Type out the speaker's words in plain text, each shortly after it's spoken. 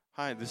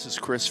Hi, this is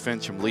Chris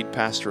Fincham, lead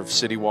pastor of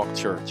City Walk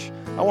Church.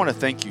 I want to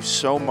thank you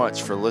so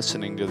much for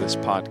listening to this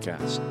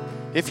podcast.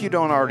 If you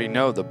don't already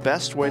know, the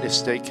best way to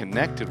stay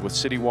connected with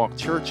City Walk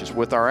Church is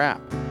with our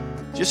app.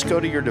 Just go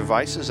to your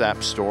device's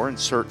app store and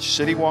search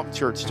City Walk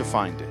Church to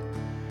find it.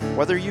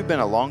 Whether you've been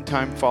a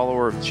longtime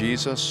follower of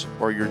Jesus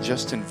or you're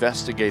just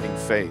investigating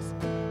faith,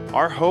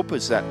 our hope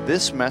is that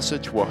this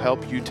message will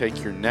help you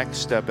take your next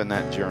step in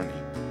that journey.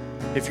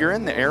 If you're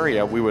in the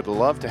area, we would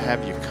love to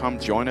have you come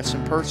join us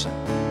in person.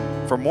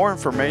 For more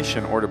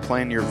information or to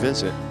plan your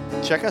visit,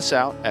 check us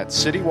out at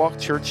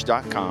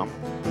citywalkchurch.com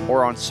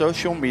or on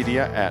social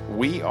media at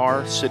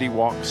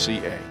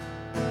WeAreCityWalkCA.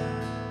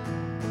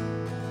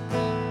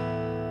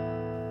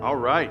 All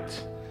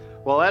right.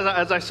 Well,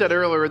 as I said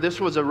earlier, this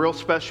was a real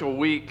special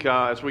week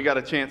as we got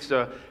a chance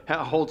to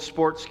hold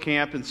sports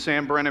camp in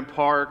San Brennan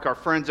Park. Our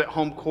friends at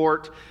Home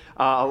Court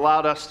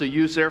allowed us to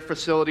use their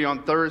facility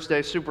on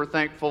Thursday. Super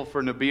thankful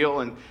for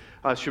Nabil and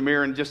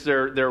Shamir and just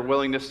their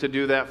willingness to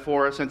do that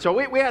for us. And so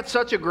we had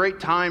such a great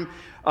time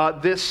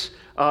this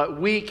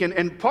week.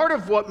 And part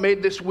of what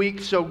made this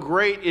week so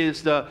great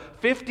is the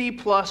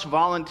 50-plus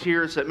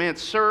volunteers that,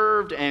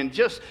 served and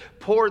just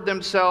poured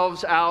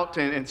themselves out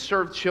and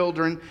served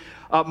children.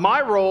 My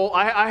role,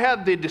 I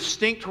had the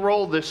distinct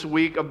role this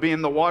week of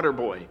being the water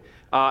boy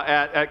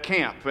at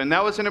camp. And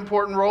that was an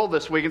important role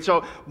this week. And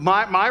so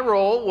my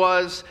role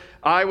was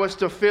I was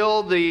to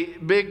fill the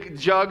big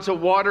jugs of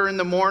water in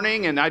the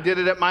morning, and I did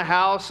it at my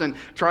house and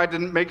tried to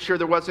make sure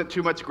there wasn't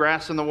too much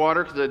grass in the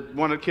water because I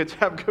wanted kids to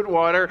have good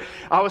water.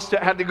 I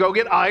had to go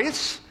get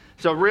ice.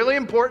 So really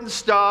important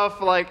stuff,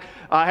 like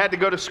I had to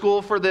go to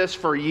school for this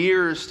for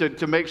years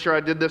to make sure I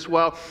did this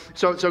well.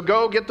 So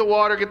go get the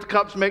water, get the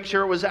cups, make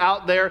sure it was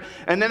out there.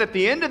 And then at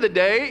the end of the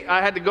day,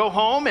 I had to go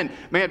home and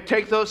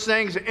take those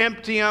things,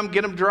 empty them,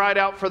 get them dried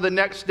out for the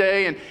next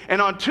day. And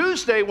on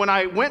Tuesday when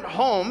I went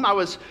home,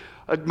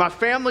 my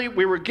family,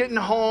 we were getting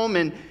home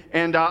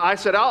and I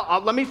said,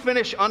 let me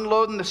finish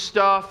unloading the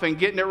stuff and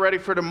getting it ready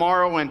for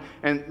tomorrow.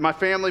 And my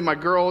family, my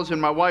girls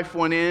and my wife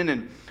went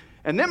in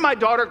and then my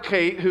daughter,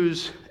 Kate,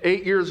 who's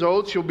 8 years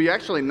old, she'll be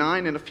actually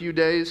 9 in a few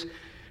days,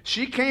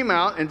 she came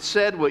out and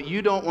said what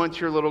you don't want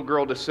your little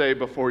girl to say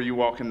before you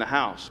walk in the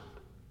house.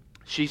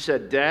 She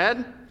said,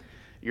 "Dad,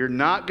 you're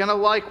not going to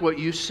like what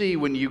you see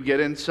when you get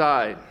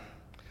inside."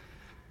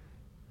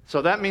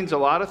 So that means a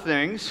lot of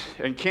things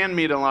and can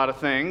mean a lot of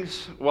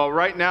things. Well,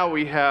 right now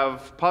we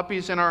have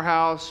puppies in our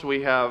house,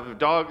 we have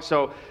dogs,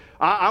 so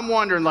I'm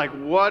wondering,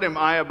 what am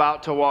I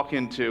about to walk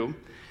into?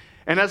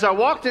 And as I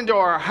walked into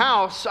our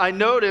house, I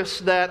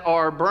noticed that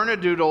our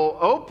Bernedoodle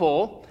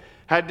Opal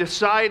had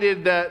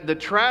decided that the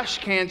trash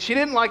can, she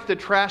didn't like the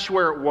trash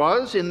where it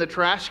was in the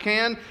trash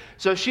can,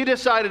 so she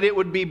decided it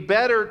would be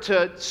better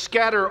to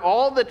scatter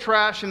all the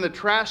trash in the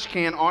trash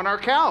can on our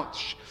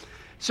couch.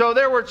 So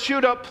there were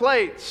chewed up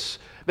plates,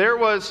 there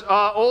was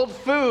old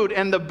food,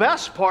 and the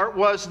best part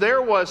was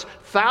there was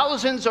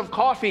thousands of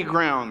coffee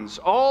grounds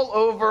all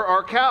over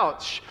our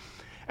couch.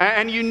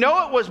 And you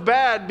know it was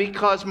bad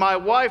because my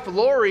wife,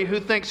 Lori, who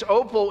thinks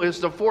Opal is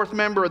the fourth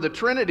member of the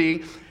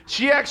Trinity,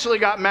 she actually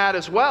got mad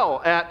as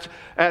well at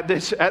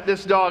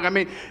this dog.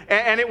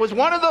 And it was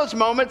one of those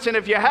moments, and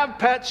if you have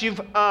pets,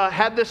 you've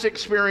had this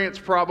experience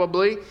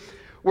probably,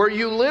 where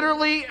you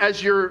literally,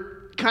 as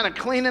you're kind of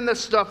cleaning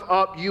this stuff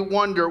up, you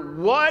wonder,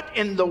 what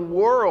in the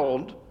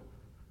world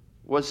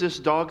was this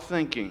dog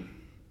thinking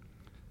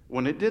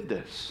when it did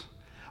this?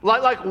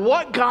 Like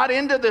what got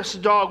into this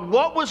dog?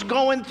 What was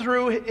going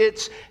through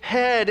its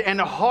head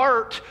and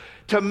heart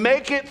to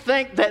make it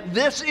think that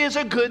this is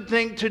a good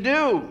thing to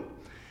do?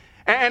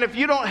 And if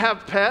you don't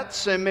have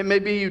pets, and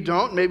maybe you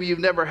don't, maybe you've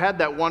never had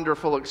that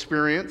wonderful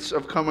experience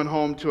of coming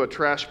home to a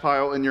trash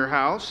pile in your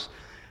house,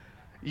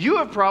 you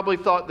have probably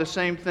thought the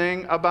same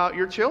thing about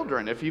your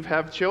children, if you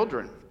have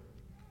children.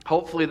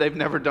 Hopefully they've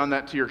never done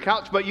that to your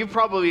couch, but you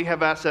probably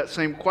have asked that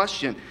same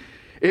question.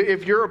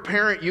 If you're a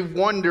parent, you've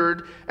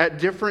wondered at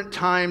different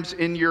times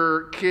in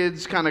your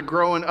kids kind of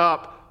growing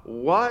up,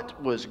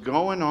 what was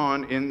going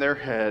on in their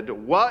head?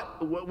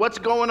 What's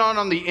going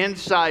on the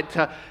inside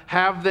to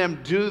have them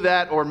do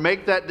that or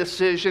make that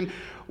decision?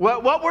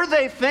 What were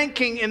they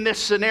thinking in this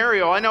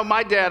scenario? I know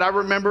my dad, I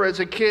remember as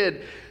a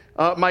kid,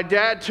 my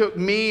dad took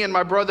me and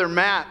my brother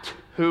Matt,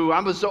 who I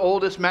was the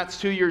oldest, Matt's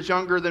 2 years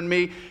younger than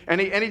me,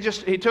 and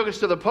he took us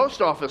to the post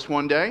office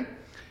one day.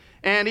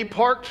 And he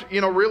parked,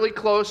 really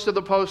close to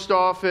the post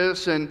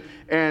office and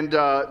kind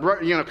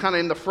of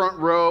in the front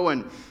row.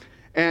 And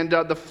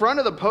the front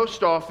of the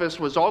post office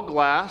was all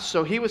glass.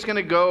 So he was going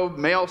to go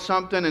mail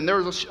something. And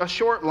there was a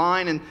short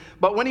line.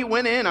 But when he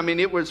went in,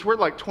 we're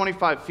like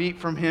 25 feet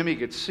from him. He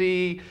could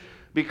see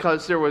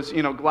because there was,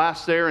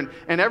 glass there.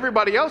 And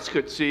everybody else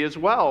could see as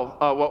well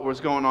what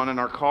was going on in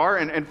our car.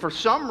 And for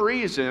some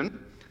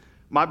reason,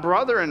 my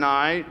brother and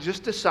I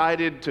just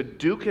decided to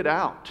duke it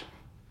out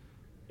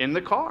in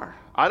the car.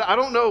 I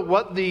don't know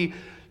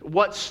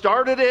what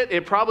started it.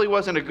 It probably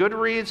wasn't a good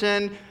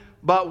reason,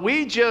 but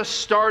we just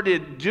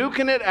started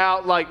duking it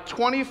out like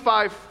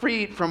 25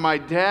 feet from my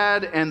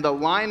dad and the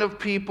line of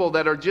people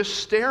that are just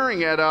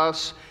staring at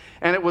us.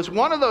 And it was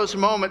one of those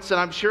moments that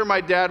I'm sure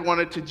my dad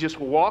wanted to just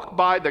walk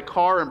by the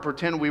car and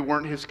pretend we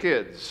weren't his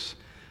kids.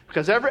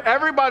 Because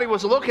everybody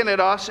was looking at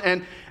us,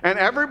 and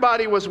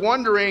everybody was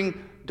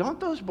wondering, don't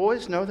those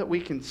boys know that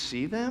we can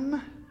see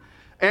them?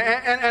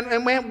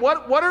 And man,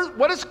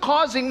 what is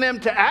causing them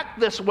to act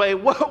this way?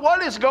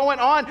 What is going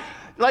on?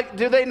 Like,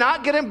 do they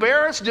not get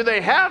embarrassed? Do they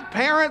have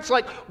parents?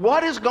 Like,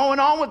 what is going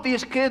on with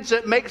these kids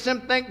that makes them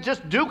think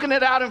just duking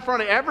it out in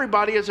front of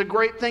everybody is a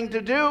great thing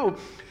to do?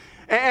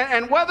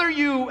 And whether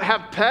you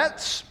have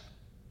pets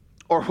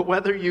or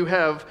whether you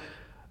have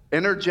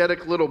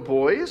energetic little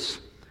boys,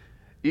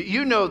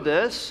 you know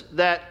this,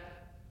 that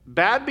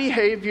bad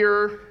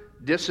behavior,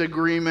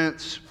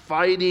 disagreements,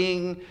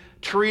 fighting,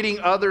 treating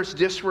others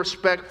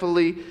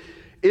disrespectfully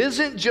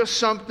isn't just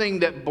something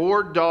that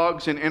bored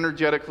dogs and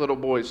energetic little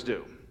boys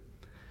do.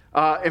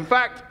 In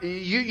fact,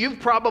 you've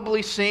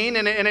probably seen,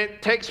 and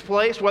it takes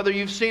place whether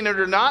you've seen it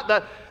or not,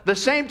 the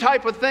same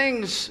type of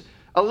things,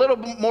 a little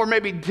more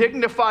maybe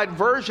dignified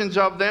versions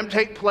of them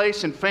take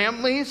place in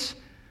families,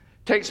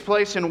 takes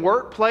place in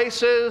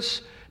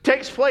workplaces,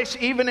 takes place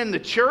even in the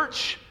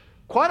church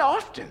quite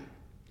often.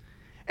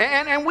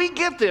 And we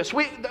get this.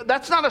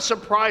 That's not a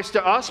surprise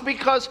to us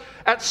because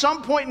at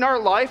some point in our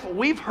life,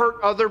 we've hurt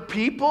other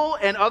people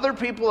and other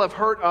people have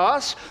hurt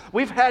us.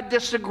 We've had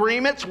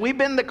disagreements. We've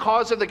been the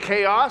cause of the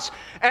chaos.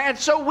 And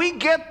so we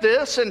get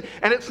this, and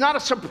it's not a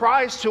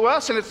surprise to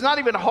us, and it's not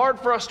even hard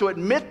for us to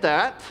admit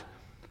that.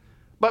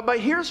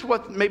 But here's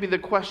what maybe the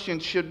question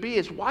should be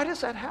is, why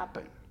does that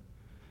happen?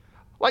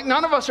 Like,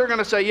 none of us are going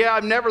to say, yeah,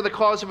 I'm never the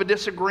cause of a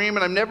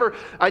disagreement.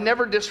 I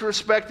never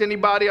disrespect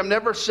anybody. I'm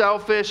never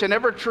selfish. I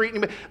never treat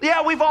anybody.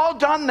 Yeah, we've all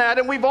done that,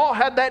 and we've all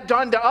had that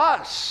done to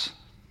us.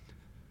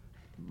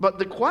 But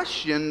the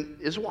question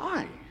is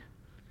why?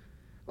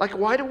 Like,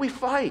 why do we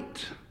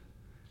fight?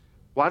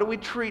 Why do we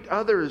treat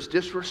others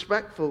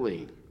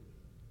disrespectfully?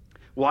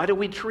 Why do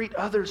we treat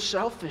others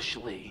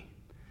selfishly?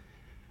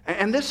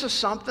 And this is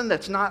something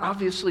that's not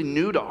obviously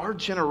new to our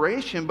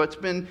generation, but it's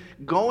been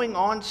going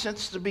on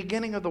since the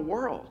beginning of the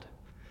world.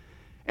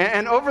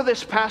 And over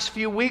this past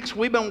few weeks,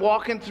 we've been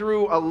walking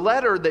through a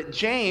letter that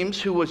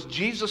James, who was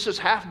Jesus'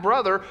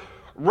 half-brother,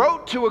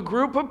 wrote to a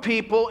group of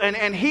people,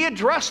 and he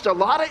addressed a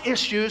lot of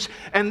issues,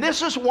 and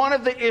this is one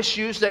of the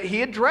issues that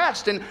he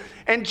addressed.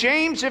 And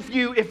James, if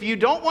you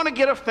don't want to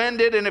get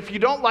offended, and if you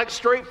don't like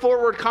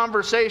straightforward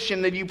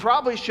conversation, then you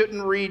probably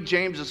shouldn't read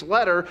James's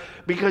letter,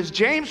 because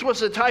James was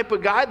the type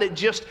of guy that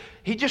just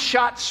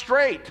shot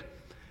straight.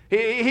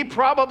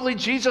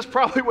 Jesus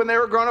probably, when they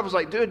were growing up, was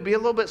like, dude, be a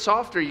little bit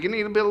softer. You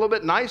need to be a little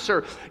bit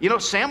nicer.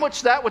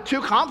 Sandwich that with 2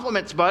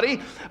 compliments,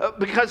 buddy.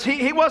 Because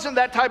he wasn't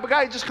that type of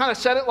guy. He just kind of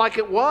said it like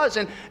it was.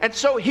 And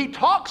so he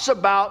talks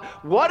about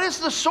what is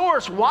the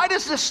source? Why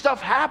does this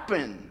stuff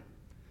happen?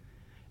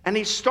 And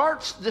he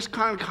starts this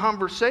kind of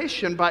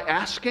conversation by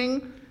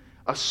asking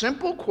a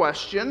simple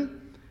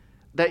question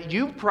that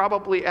you've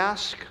probably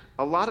asked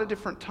a lot of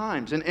different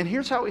times. And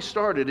here's how he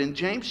started. In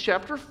James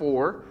chapter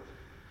 4,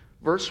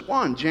 Verse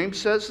 1, James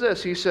says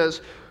this. He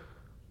says,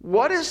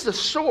 what is the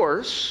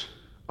source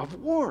of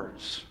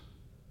wars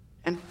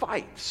and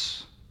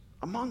fights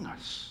among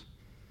us?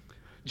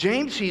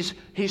 James,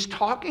 he's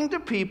talking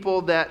to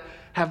people that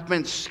have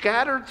been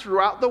scattered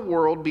throughout the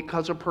world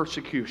because of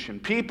persecution.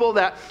 People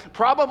that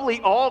probably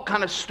all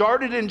kind of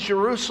started in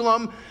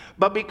Jerusalem,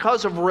 but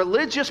because of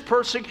religious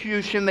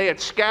persecution, they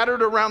had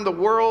scattered around the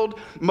world.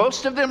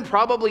 Most of them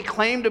probably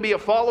claimed to be a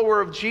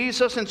follower of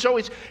Jesus. And so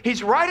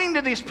he's writing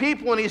to these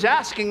people and he's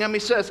asking them, he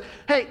says,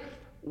 hey,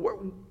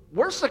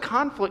 where's the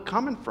conflict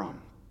coming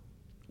from?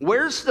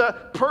 Where's the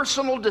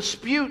personal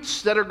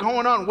disputes that are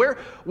going on?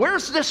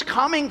 Where's this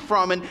coming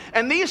from?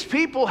 And these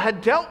people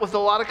had dealt with a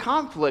lot of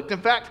conflict. In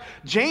fact,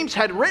 James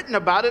had written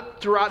about it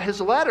throughout his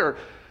letter.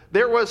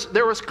 There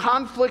was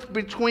conflict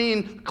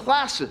between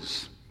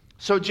classes.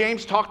 So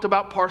James talked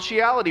about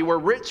partiality, where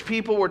rich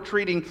people were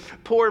treating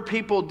poor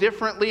people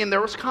differently, and there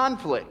was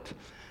conflict.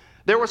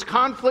 There was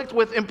conflict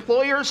with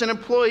employers and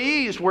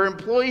employees, where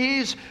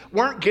employees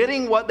weren't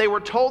getting what they were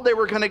told they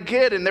were going to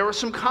get, and there was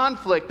some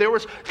conflict. There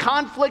was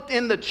conflict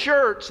in the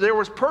church. There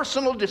was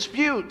personal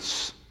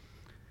disputes.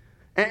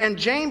 And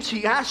James,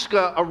 he asked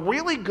a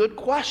really good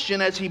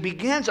question as he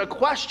begins, a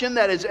question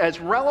that is as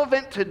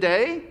relevant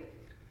today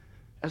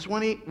as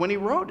when he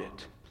wrote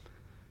it.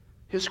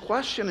 His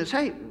question is,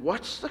 hey,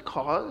 what's the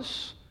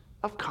cause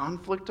of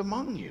conflict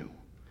among you?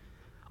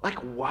 Like,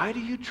 why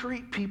do you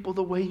treat people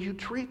the way you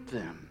treat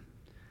them?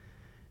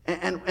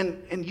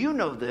 And you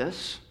know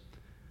this.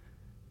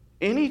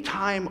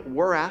 Anytime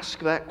we're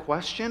asked that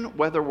question,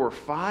 whether we're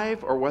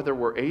 5 or whether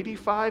we're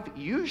 85,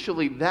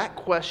 usually that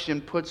question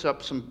puts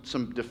up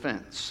some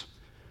defense.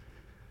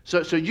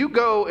 So you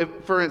go,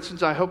 for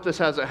instance, I hope this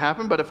hasn't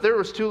happened, but if there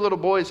was 2 little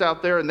boys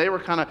out there and they were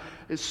kind of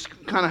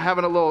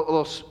having a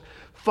little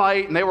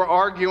fight and they were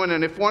arguing,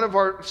 and if one of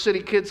our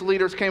city kids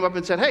leaders came up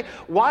and said, hey,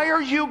 why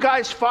are you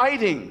guys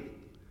fighting?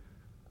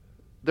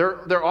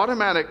 their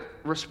automatic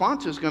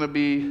response is going to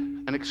be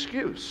an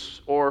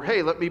excuse, or,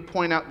 hey, let me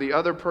point out the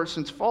other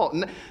person's fault.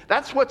 And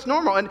that's what's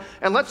normal.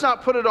 And let's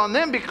not put it on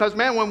them, because,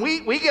 man, when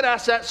we get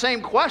asked that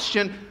same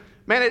question,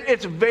 man,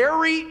 it's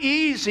very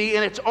easy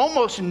and it's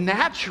almost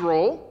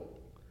natural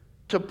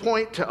to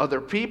point to other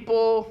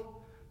people,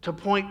 to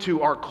point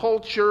to our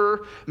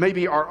culture,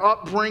 maybe our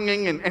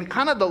upbringing, and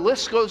kind of the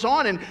list goes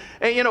on. And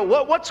you know,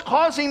 what's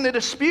causing the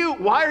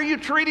dispute? Why are you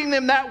treating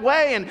them that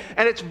way? And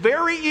it's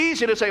very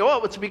easy to say,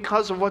 oh, it's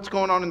because of what's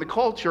going on in the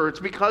culture. It's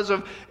because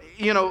of,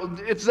 you know,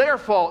 it's their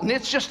fault. And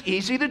it's just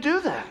easy to do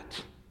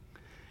that.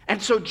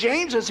 And so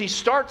James, as he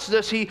starts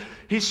this, he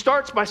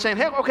starts by saying,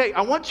 hey, okay,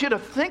 I want you to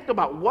think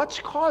about what's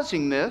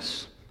causing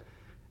this.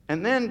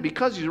 And then,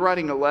 because he's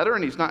writing a letter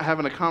and he's not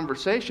having a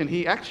conversation,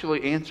 he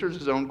actually answers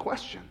his own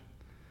question.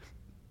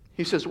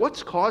 He says,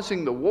 what's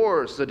causing the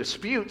wars, the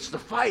disputes, the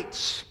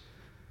fights?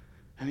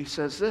 And he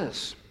says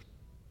this.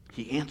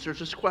 He answers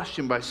his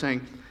question by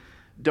saying,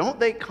 don't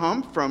they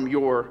come from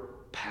your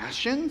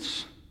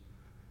passions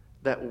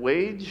that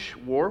wage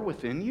war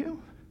within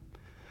you?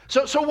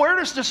 So where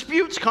does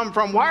disputes come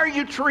from? Why are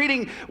you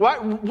treating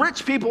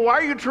rich people? Why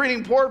are you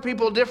treating poor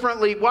people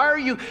differently? Why are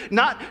you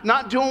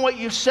not doing what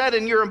you said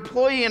in your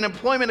employee and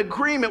employment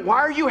agreement? Why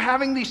are you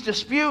having these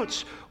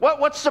disputes?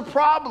 What's the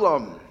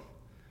problem?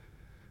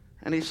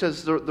 And he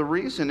says the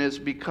reason is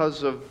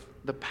because of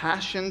the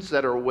passions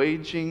that are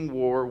waging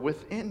war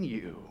within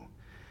you.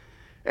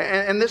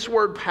 And this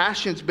word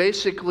passions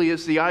basically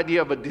is the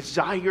idea of a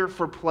desire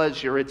for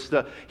pleasure. It's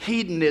the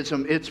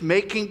hedonism. It's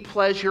making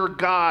pleasure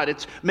God.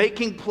 It's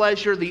making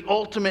pleasure the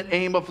ultimate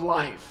aim of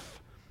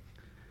life.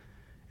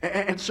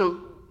 And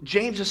so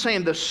James is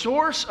saying the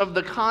source of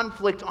the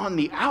conflict on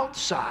the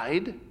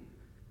outside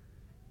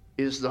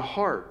is the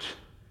heart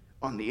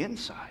on the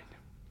inside.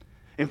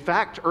 In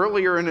fact,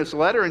 earlier in his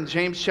letter in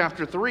James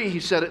chapter 3,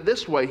 he said it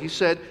this way. He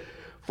said,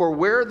 for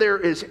where there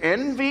is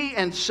envy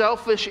and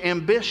selfish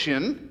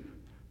ambition,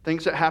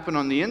 things that happen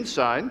on the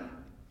inside,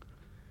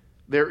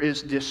 there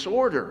is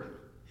disorder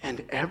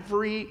and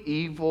every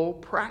evil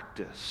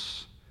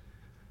practice.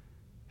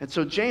 And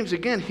so James,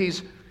 again,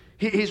 he's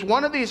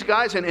one of these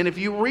guys, and if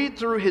you read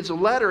through his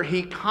letter,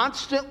 he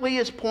constantly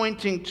is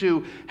pointing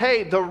to,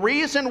 hey, the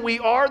reason we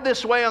are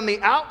this way on the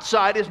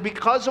outside is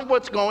because of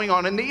what's going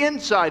on in the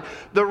inside.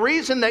 The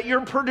reason that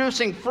you're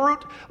producing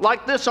fruit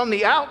like this on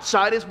the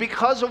outside is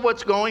because of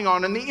what's going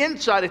on in the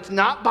inside. It's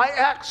not by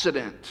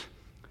accident.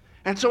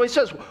 And so he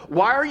says,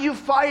 why are you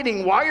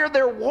fighting? Why are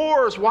there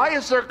wars? Why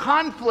is there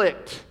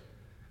conflict?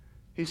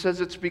 He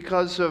says it's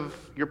because of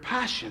your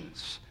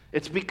passions.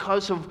 It's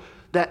because of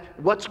that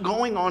what's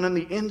going on in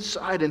the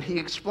inside. And he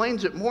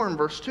explains it more in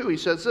verse 2. He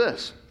says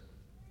this,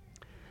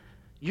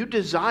 you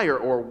desire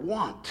or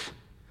want,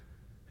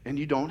 and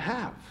you don't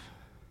have.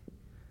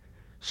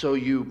 So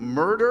you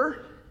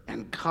murder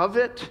and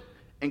covet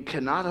and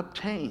cannot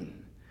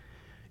obtain.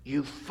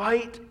 You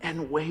fight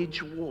and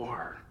wage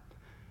war.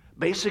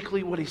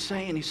 Basically what he's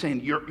saying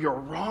your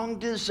wrong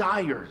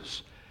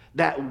desires,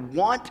 that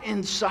want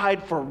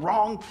inside for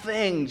wrong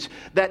things,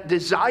 that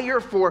desire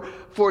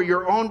for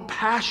your own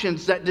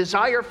passions, that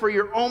desire for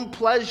your own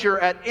pleasure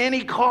at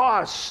any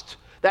cost,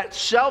 that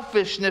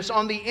selfishness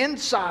on the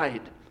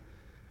inside,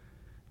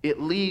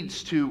 it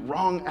leads to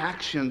wrong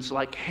actions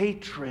like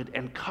hatred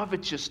and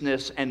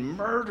covetousness and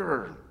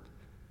murder.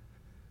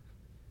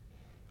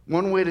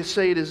 One way to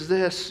say it is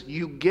this: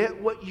 you get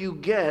what you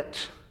get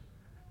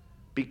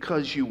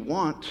because you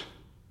want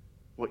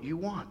what you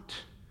want.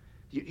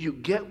 You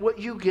get what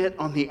you get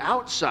on the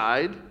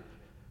outside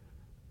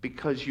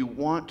because you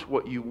want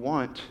what you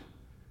want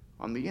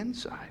on the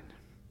inside.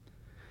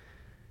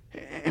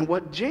 And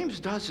what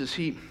James does is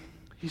he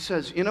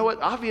says, you know what,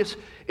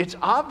 it's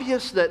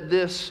obvious that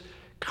this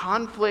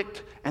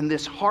conflict and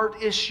this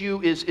heart issue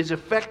is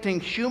affecting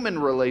human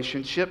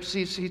relationships.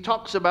 He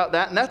talks about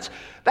that, and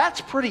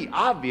that's pretty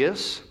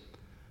obvious.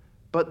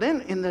 But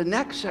then in the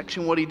next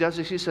section, what he does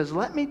is he says,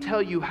 let me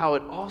tell you how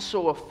it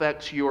also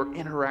affects your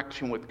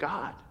interaction with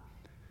God.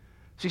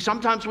 See,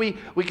 sometimes we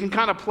can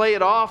kind of play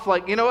it off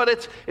like, you know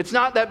what, it's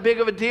not that big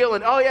of a deal.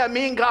 And, oh, yeah,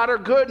 me and God are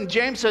good. And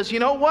James says, you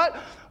know what?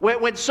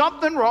 When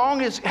something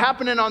wrong is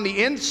happening on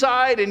the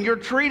inside and you're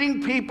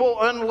treating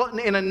people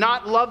in a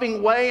not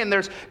loving way and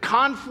there's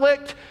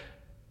conflict,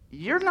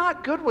 you're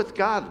not good with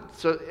God.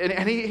 So,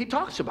 and he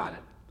talks about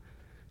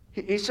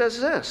it. He says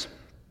this,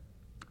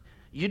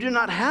 you do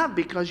not have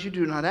because you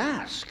do not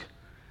ask.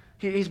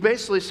 He's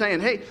basically saying,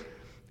 hey,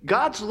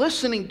 God's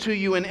listening to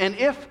you, and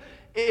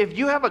if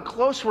you have a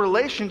close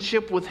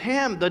relationship with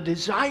Him, the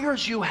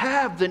desires you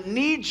have, the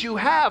needs you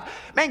have,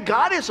 man,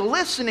 God is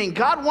listening.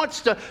 God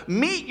wants to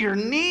meet your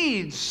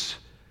needs.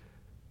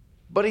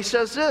 But he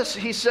says this,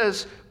 he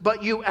says,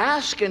 but you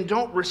ask and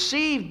don't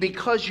receive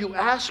because you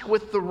ask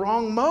with the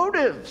wrong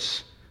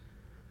motives,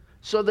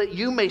 so that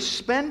you may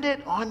spend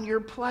it on your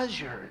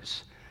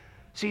pleasures.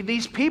 See,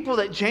 these people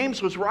that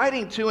James was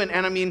writing to, and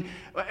I mean,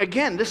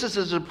 again, this is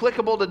as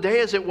applicable today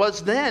as it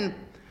was then,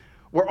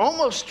 we're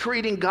almost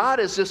treating God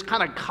as this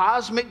kind of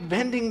cosmic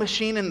vending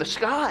machine in the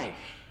sky.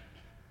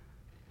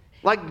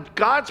 Like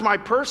God's my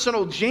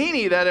personal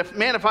genie that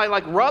if I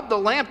like rub the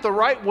lamp the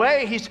right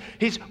way,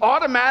 he's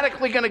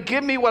automatically going to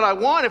give me what I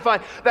want.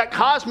 That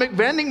cosmic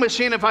vending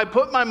machine, if I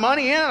put my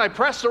money in and I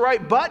press the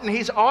right button,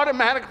 he's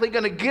automatically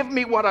going to give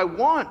me what I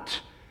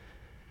want.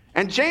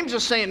 And James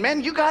is saying,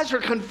 man, you guys are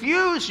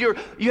confused. You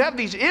have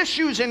these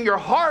issues in your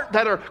heart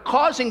that are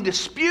causing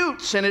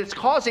disputes, and it's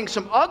causing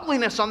some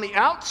ugliness on the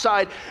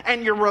outside,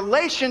 and your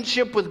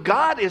relationship with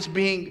God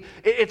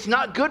it's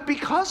not good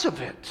because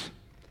of it.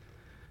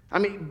 I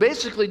mean,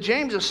 basically,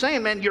 James is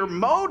saying, man, your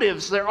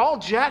motives, they're all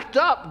jacked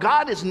up.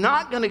 God is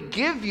not going to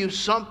give you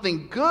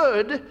something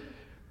good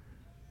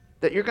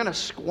that you're going to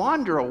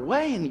squander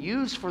away and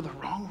use for the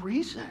wrong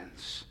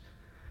reasons.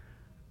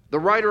 The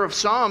writer of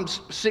Psalms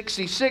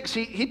 66,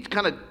 he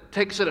kind of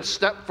takes it a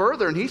step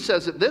further, and he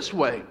says it this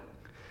way: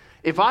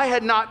 if I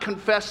had not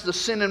confessed the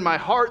sin in my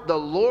heart, the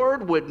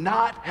Lord would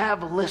not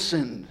have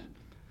listened.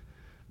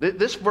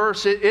 This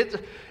verse,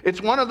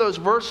 it's one of those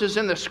verses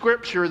in the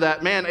scripture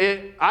that,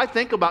 man, I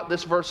think about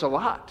this verse a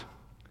lot.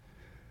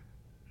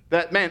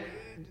 That, man,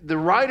 the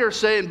writer's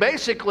saying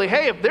basically,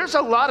 hey, if there's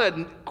a lot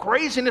of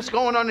craziness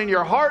going on in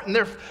your heart, and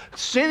there's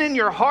sin in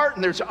your heart,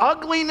 and there's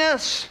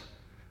ugliness,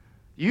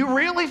 you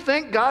really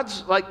think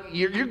God's like,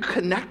 you're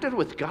connected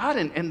with God?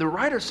 And the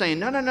writer's saying,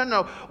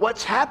 no.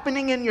 What's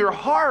happening in your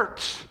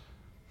heart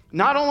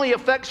not only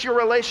affects your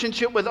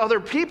relationship with other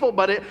people,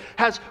 but it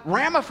has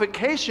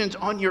ramifications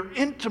on your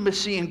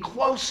intimacy and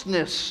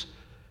closeness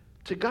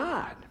to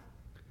God.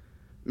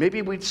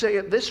 Maybe we'd say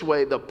it this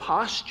way: the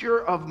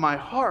posture of my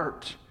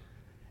heart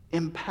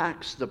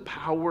impacts the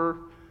power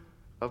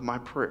of my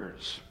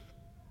prayers.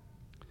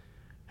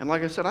 And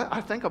like I said,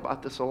 I think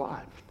about this a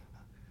lot.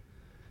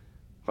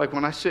 Like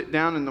when I sit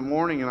down in the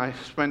morning and I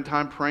spend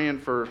time praying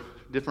for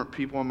different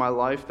people in my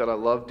life that I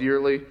love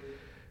dearly,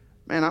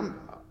 man,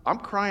 I'm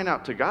crying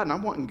out to God, and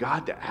I'm wanting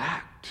God to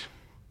act.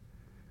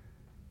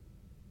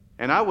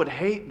 And I would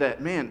hate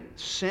that, man,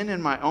 sin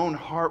in my own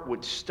heart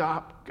would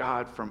stop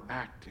God from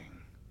acting.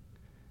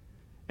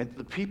 And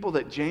the people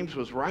that James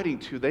was writing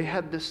to, they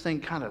had this thing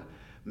kind of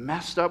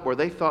messed up where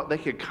they thought they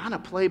could kind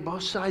of play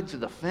both sides of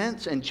the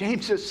fence. And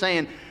James is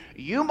saying,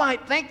 you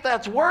might think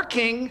that's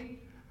working,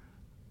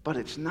 but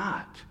it's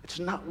not. It's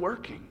not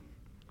working.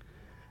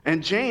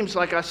 And James,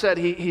 like I said,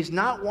 he's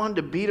not one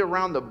to beat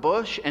around the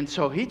bush, and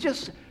so he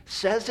just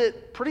says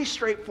it pretty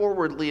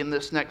straightforwardly in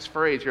this next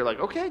phrase. You're like,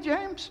 okay,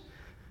 James.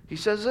 He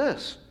says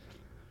this: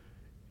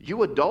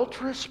 you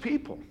adulterous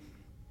people.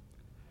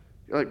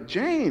 You're like,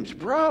 James,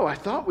 bro, I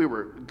thought we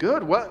were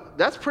good. What?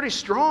 That's pretty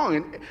strong.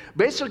 And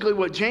basically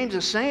what James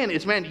is saying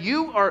is, man,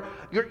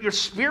 you're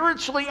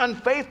spiritually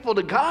unfaithful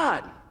to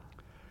God.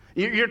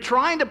 You're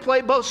trying to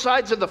play both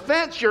sides of the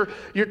fence. You're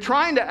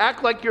trying to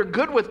act like you're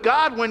good with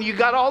God when you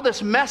got all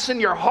this mess in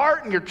your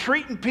heart and you're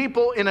treating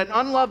people in an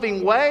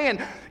unloving way.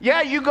 And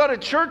yeah, you go to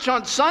church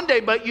on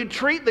Sunday, but you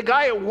treat the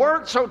guy at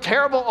work so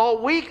terrible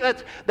all week.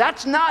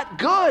 That's not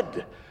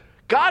good.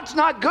 God's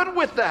not good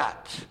with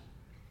that.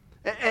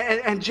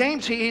 And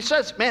James, he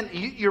says, man,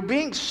 you're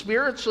being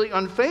spiritually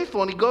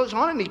unfaithful. And he goes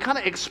on and he kind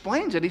of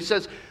explains it. He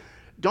says,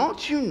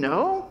 don't you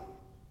know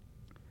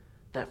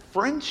that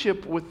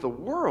friendship with the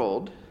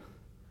world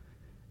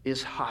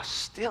is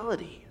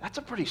hostility? That's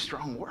a pretty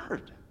strong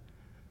word.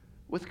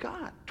 With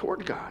God,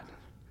 toward God.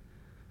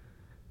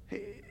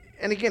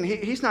 And again,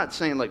 he's not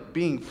saying like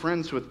being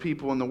friends with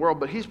people in the world,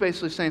 but he's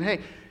basically saying,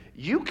 hey,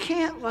 you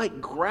can't like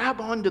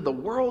grab onto the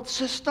world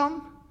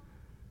system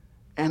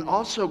and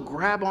also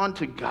grab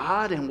onto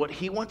God and what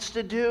he wants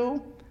to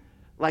do.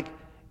 Like,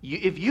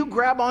 if you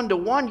grab onto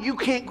one, you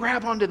can't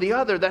grab onto the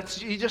other.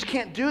 You just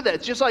can't do that.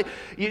 It's just like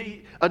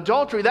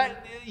adultery.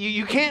 That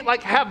you can't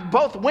like have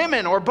both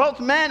women or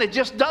both men. It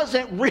just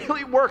doesn't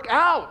really work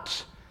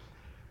out.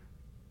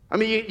 I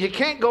mean, you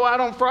can't go out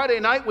on Friday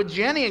night with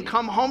Jenny and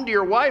come home to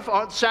your wife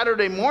on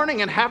Saturday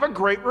morning and have a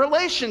great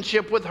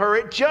relationship with her.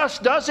 It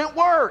just doesn't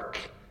work.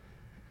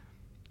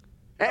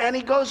 And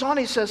he goes on,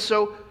 he says,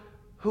 so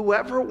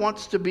whoever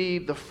wants to be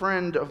the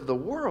friend of the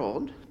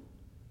world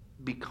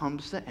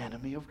becomes the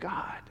enemy of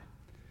God.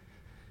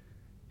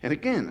 And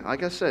again,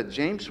 like I said,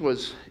 James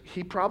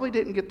he probably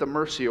didn't get the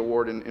Mercy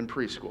Award in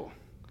preschool.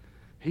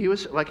 He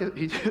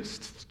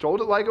just told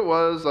it like it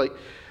was. Like,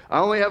 I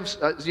only have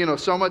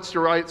so much to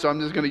write, so I'm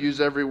just going to use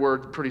every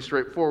word pretty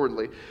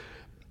straightforwardly.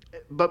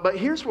 But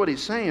here's what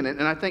he's saying,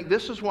 and I think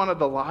this is one of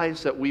the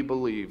lies that we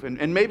believe.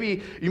 And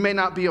maybe you may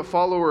not be a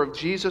follower of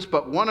Jesus,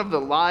 but one of the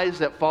lies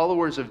that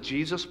followers of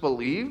Jesus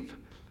believe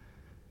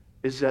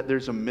is that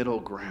there's a middle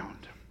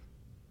ground.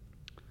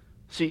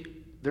 See,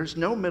 there's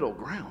no middle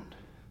ground.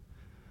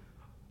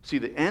 See,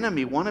 the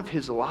enemy, one of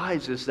his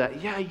lies is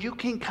that, yeah, you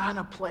can kind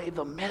of play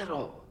the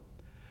middle.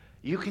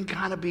 You can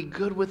kind of be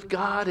good with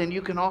God, and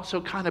you can also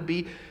kind of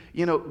be,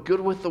 good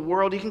with the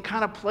world. You can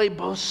kind of play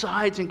both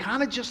sides and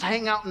kind of just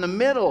hang out in the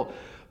middle.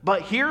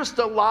 But here's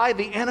the lie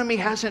the enemy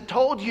hasn't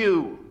told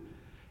you.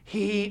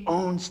 He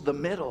owns the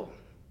middle.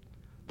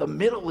 The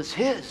middle is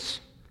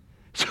his.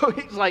 So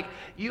he's like,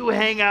 you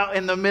hang out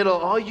in the middle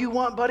all you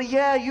want, buddy.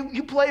 Yeah,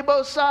 you play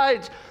both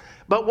sides.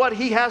 But what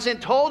he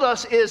hasn't told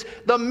us is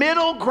the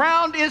middle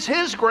ground is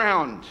his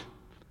ground.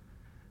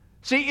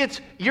 See,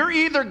 you're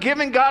either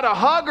giving God a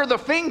hug or the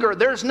finger.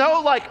 There's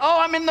no like, oh,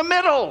 I'm in the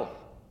middle.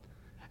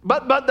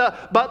 But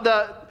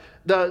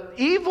the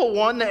evil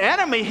one, the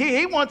enemy,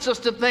 he wants us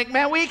to think,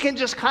 man, we can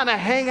just kind of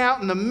hang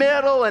out in the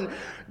middle and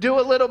do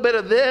a little bit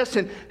of this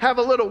and have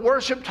a little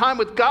worship time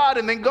with God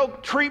and then go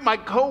treat my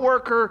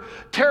coworker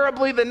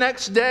terribly the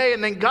next day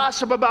and then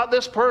gossip about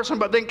this person,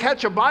 but then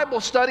catch a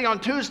Bible study on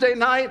Tuesday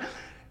night.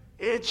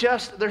 It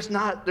just, there's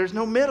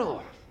no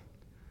middle.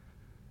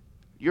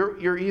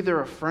 You're either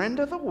a friend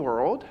of the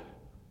world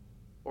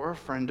or a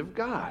friend of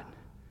God.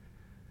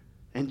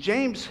 And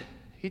James,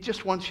 he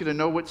just wants you to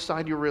know which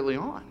side you're really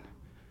on.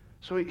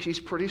 So he's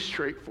pretty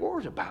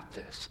straightforward about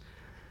this.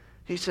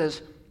 He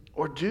says,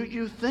 or do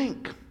you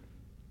think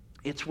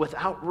it's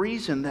without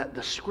reason that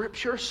the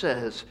scripture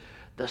says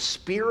the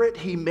Spirit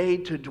he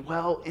made to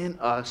dwell in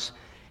us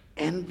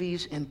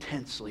envies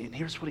intensely? And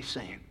here's what he's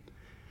saying.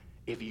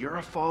 If you're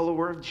a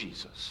follower of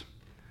Jesus,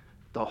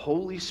 the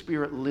Holy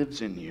Spirit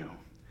lives in you,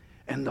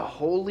 and the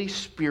Holy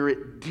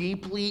Spirit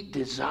deeply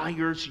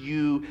desires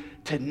you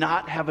to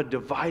not have a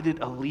divided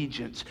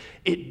allegiance.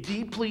 It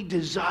deeply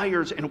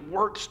desires and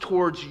works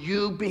towards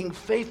you being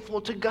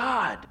faithful to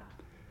God.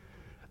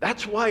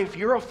 That's why if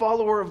you're a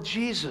follower of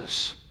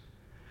Jesus,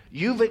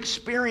 you've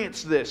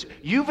experienced this.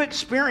 You've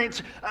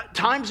experienced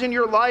times in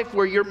your life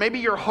where maybe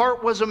your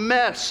heart was a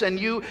mess and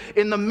you,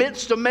 in the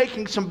midst of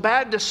making some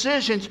bad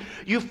decisions,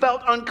 you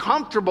felt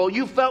uncomfortable.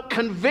 You felt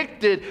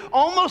convicted,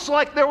 almost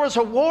like there was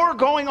a war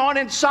going on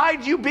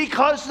inside you,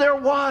 because there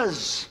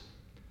was.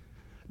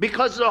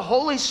 Because the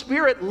Holy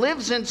Spirit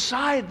lives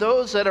inside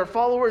those that are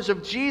followers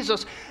of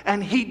Jesus,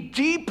 and he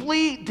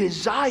deeply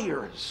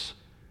desires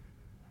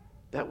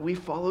that we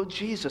follow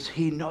Jesus.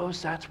 He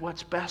knows that's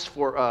what's best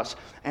for us.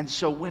 And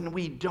so when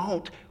we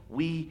don't,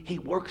 he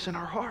works in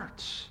our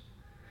hearts.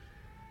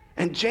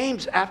 And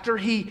James, after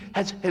he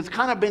has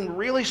kind of been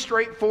really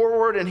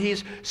straightforward and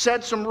he's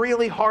said some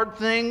really hard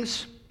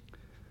things,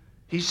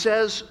 he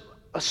says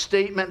a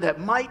statement that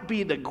might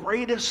be the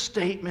greatest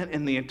statement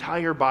in the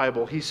entire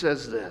Bible. He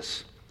says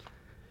this,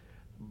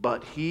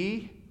 but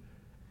he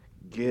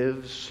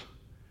gives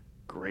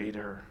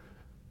greater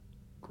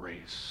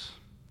grace.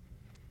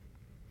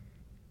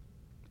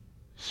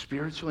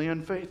 Spiritually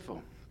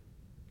unfaithful,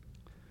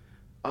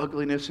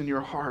 ugliness in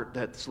your heart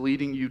that's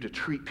leading you to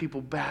treat people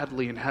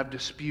badly and have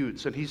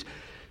disputes. And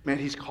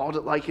he's called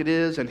it like it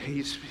is, and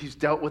he's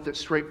dealt with it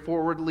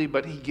straightforwardly,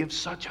 but he gives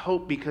such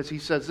hope because he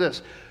says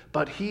this,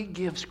 but he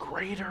gives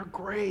greater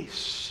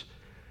grace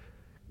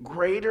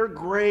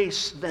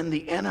than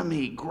the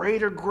enemy,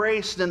 greater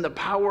grace than the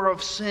power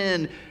of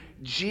sin.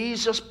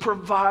 Jesus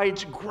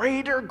provides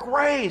greater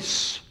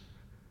grace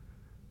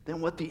than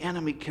what the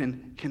enemy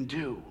can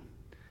do.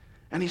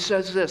 And he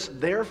says this,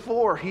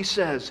 therefore, he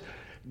says,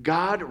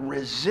 God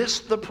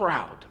resists the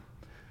proud.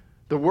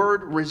 The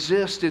word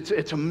resist,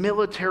 it's a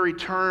military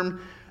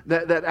term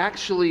that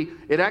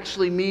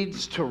actually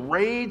means to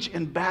rage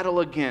in battle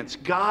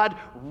against. God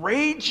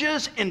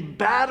rages in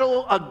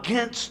battle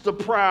against the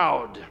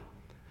proud.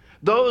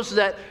 Those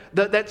that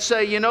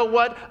say, you know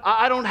what,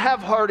 I don't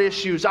have heart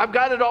issues. I've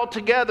got it all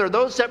together.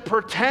 Those that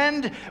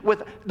pretend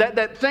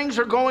that things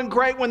are going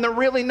great when they're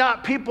really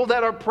not. People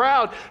that are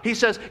proud. He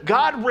says,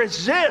 God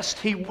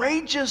resists. He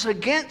rages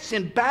against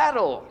in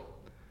battle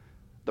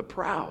the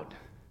proud.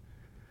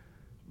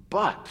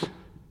 But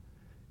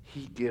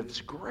he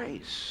gives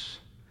grace,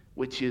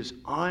 which is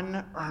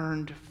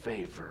unearned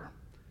favor,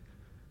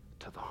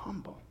 to the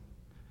humble.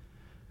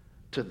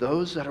 To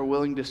those that are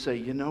willing to say,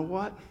 you know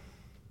what?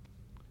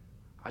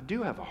 I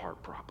do have a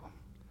heart problem.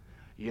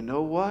 You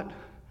know what?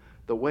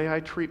 The way I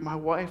treat my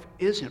wife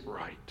isn't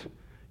right.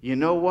 You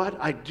know what?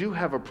 I do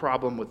have a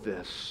problem with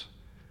this.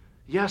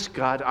 Yes,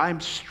 God,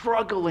 I'm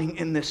struggling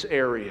in this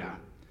area.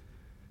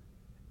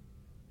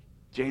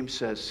 James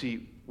says,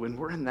 see, when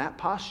we're in that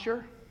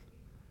posture,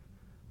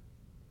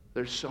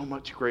 there's so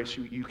much grace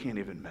you can't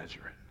even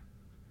measure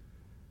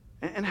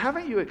it. And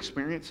haven't you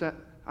experienced that?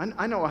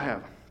 I know I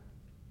have.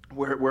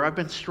 Where I've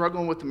been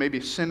struggling with maybe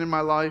sin in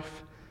my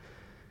life,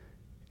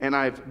 and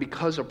I've,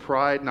 because of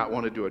pride, not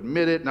wanted to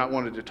admit it, not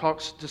wanted to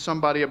talk to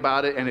somebody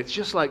about it. And it's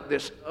just like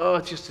this,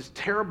 it's just this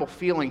terrible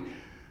feeling.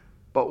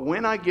 But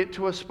when I get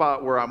to a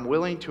spot where I'm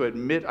willing to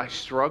admit I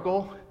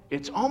struggle,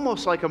 it's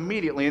almost like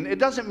immediately. And it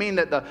doesn't mean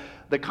that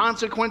the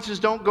consequences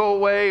don't go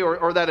away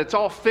or that it's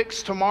all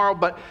fixed tomorrow.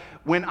 But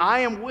when I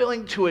am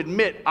willing to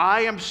admit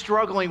I am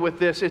struggling with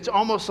this, it's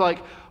almost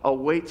like a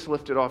weight's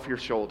lifted off your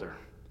shoulder.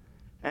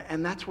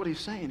 And that's what he's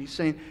saying. He's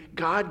saying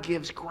God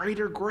gives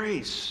greater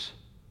grace.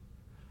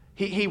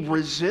 He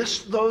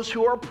resists those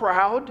who are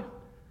proud,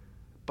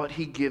 but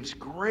he gives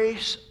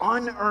grace,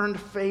 unearned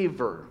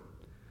favor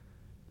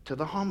to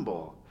the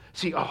humble.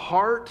 See, a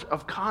heart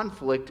of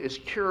conflict is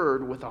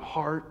cured with a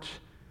heart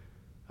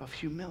of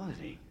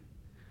humility.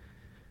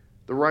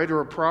 The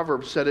writer of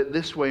Proverbs said it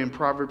this way in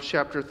Proverbs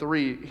chapter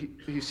 3.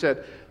 He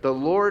said, the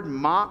Lord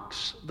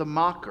mocks the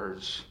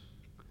mockers,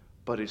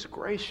 but is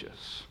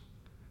gracious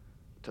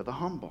to the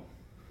humble.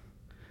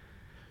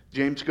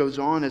 James goes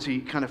on as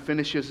he kind of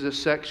finishes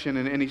this section,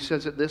 and he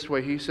says it this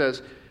way. He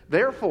says,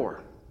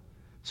 therefore,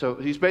 so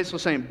he's basically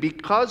saying,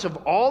 because of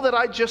all that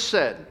I just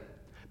said,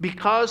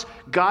 because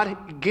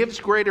God gives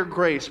greater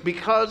grace,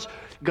 because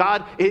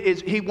God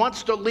He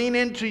wants to lean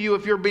into you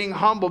if you're being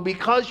humble,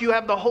 because you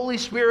have the Holy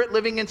Spirit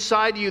living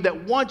inside you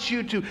that wants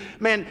you to,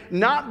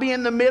 not be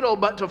in the middle,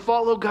 but to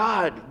follow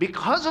God.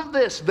 Because of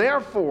this,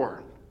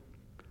 therefore,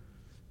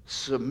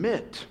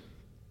 submit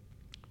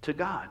to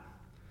God.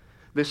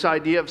 This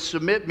idea of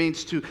submit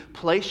means to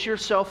place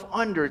yourself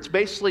under. It's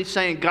basically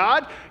saying,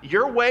 God,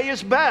 your way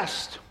is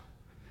best.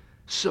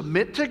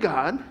 Submit to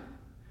God,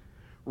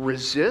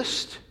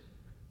 resist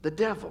the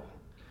devil.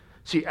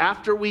 See,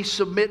 after we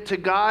submit to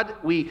God,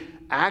 we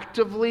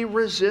actively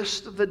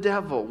resist the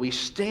devil. We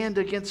stand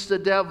against the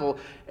devil.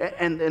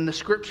 And the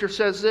scripture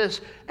says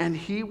this, and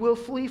he will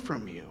flee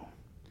from you.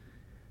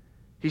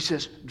 He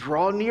says,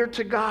 draw near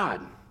to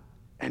God,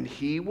 and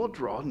he will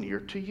draw near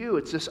to you.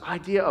 It's this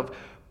idea of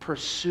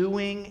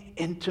pursuing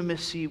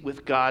intimacy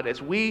with God.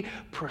 As we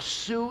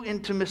pursue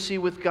intimacy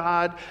with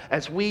God,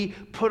 as we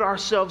put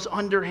ourselves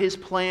under his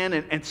plan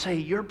and say,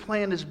 your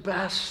plan is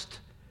best,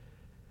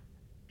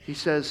 he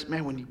says,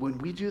 when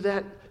we do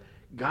that,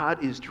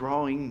 God is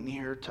drawing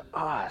near to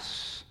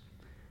us.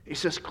 He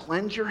says,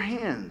 cleanse your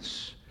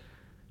hands,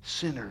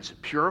 sinners.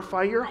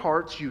 Purify your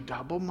hearts, you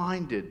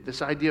double-minded.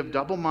 This idea of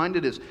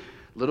double-minded is a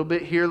little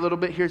bit here, a little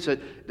bit here. He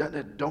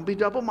said, don't be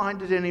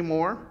double-minded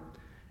anymore.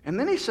 And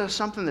then he says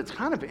something that's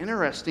kind of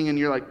interesting, and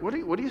you're like, what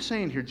are you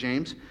saying here,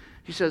 James?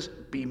 He says,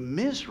 be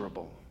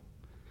miserable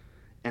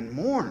and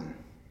mourn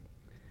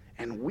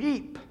and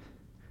weep.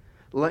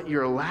 Let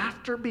your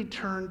laughter be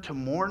turned to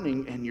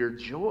mourning and your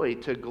joy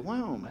to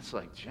gloom. It's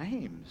like,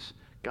 James,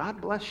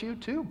 God bless you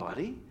too,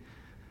 buddy.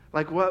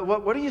 Like,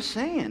 what are you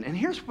saying? And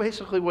here's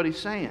basically what he's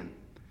saying.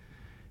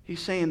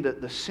 He's saying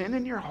that the sin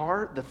in your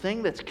heart, the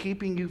thing that's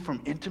keeping you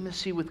from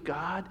intimacy with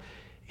God,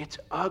 it's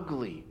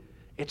ugly.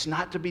 It's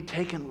not to be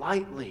taken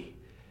lightly.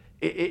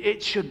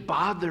 It should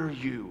bother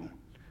you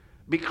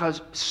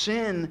because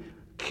sin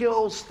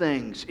kills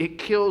things. It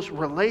kills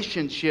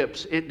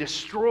relationships. It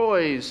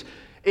destroys.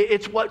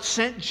 It's what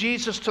sent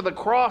Jesus to the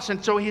cross.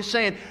 And so he's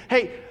saying,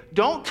 hey,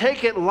 don't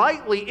take it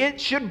lightly.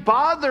 It should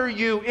bother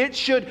you.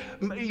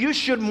 You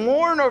should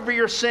mourn over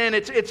your sin.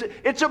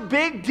 It's a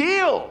big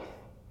deal.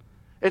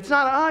 It's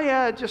not, oh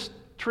yeah, I just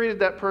treated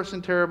that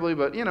person terribly,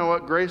 but you know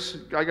what,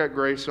 I got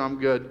grace, so I'm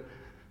good.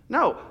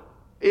 No.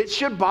 It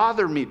should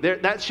bother me.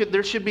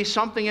 There should be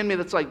something in me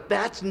that's like,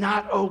 that's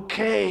not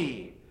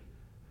okay.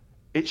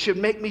 It should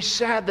make me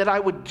sad that I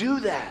would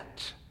do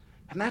that.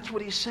 And that's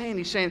what he's saying.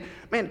 He's saying,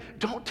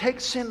 don't take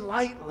sin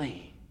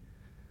lightly.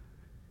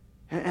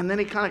 And then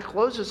he kind of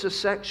closes this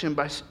section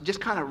by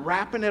just kind of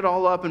wrapping it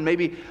all up and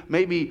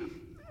maybe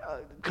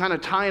kind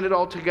of tying it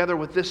all together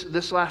with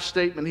this last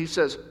statement. He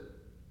says,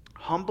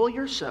 humble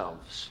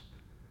yourselves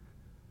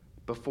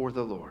before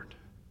the Lord,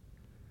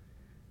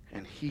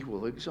 and he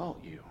will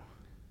exalt you.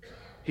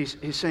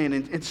 He's saying,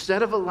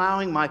 instead of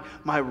allowing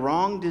my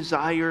wrong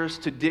desires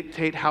to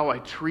dictate how I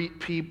treat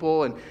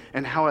people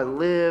and how I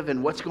live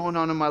and what's going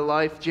on in my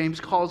life,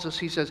 James calls us,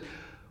 he says,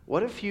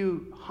 what if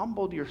you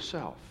humbled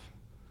yourself?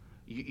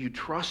 You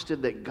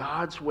trusted that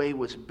God's way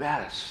was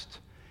best.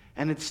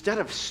 And instead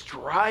of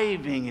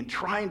striving and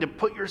trying to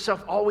put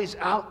yourself always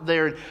out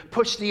there and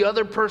push the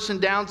other person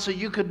down so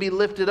you could be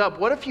lifted up,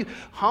 what if you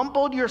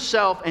humbled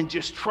yourself and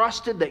just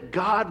trusted that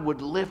God would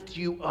lift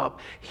you up?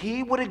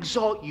 He would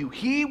exalt you.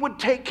 He would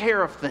take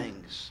care of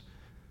things.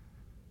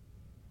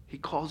 He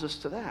calls us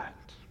to that.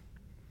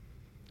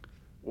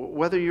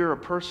 Whether you're a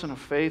person of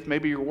faith,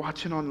 maybe you're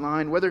watching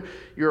online, whether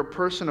you're a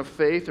person of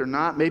faith or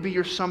not, maybe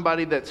you're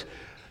somebody that's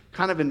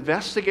kind of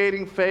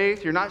investigating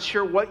faith, you're not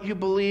sure what you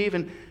believe,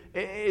 and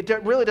it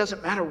really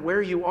doesn't matter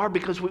where you are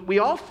because we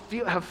all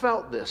have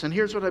felt this. And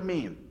here's what I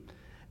mean.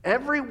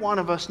 Every one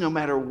of us, no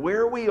matter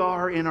where we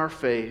are in our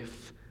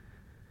faith,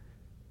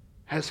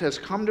 has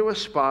come to a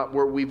spot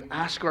where we've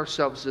asked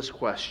ourselves this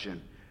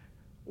question.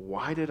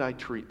 Why did I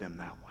treat them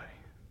that way?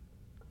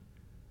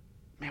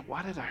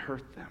 Why did I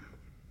hurt them?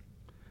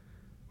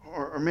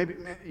 Or maybe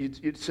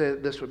you'd say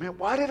it this way.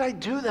 Why did I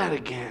do that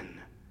again?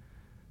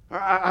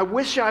 Or I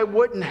wish I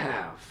wouldn't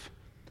have.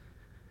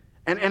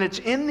 And it's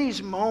in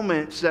these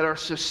moments that our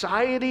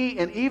society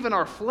and even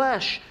our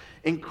flesh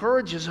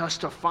encourages us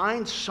to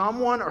find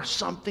someone or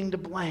something to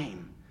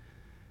blame.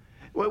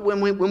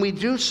 When we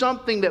do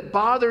something that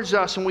bothers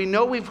us and we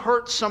know we've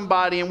hurt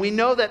somebody and we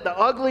know that the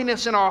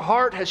ugliness in our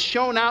heart has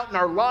shown out in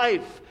our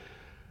life,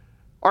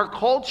 our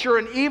culture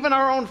and even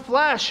our own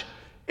flesh,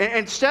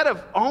 instead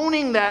of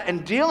owning that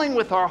and dealing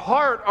with our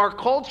heart, our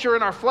culture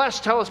and our flesh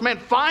tell us,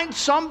 find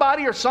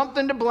somebody or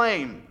something to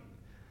blame.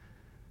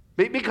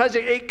 Because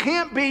it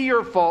can't be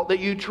your fault that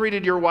you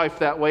treated your wife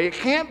that way. It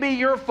can't be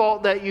your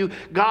fault that you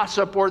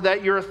gossip or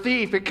that you're a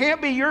thief. It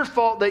can't be your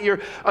fault that you're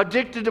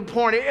addicted to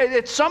porn.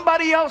 It's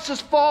somebody else's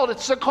fault.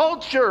 It's the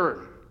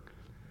culture.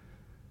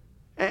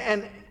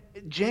 And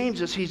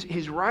James, as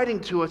he's writing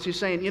to us, he's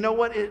saying, you know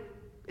what?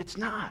 It's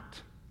not.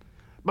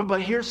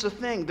 But here's the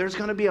thing. There's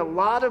going to be a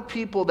lot of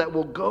people that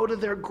will go to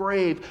their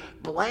grave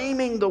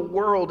blaming the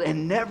world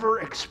and never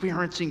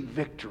experiencing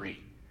victory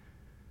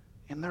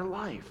in their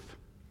life.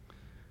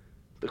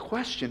 The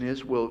question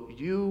is, will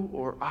you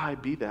or I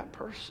be that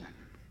person?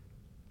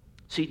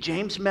 See,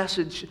 James'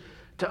 message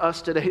to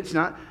us today, it's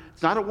not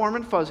a warm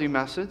and fuzzy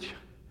message.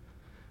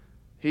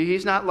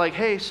 He's not like,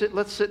 hey,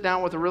 let's sit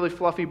down with a really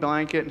fluffy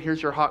blanket and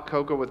here's your hot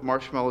cocoa with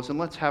marshmallows and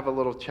let's have a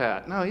little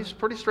chat. No, he's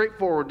pretty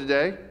straightforward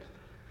today.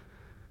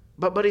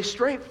 But he's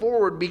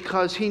straightforward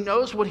because he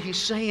knows what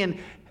he's saying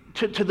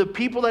to the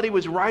people that he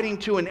was writing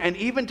to and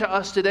even to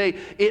us today.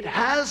 It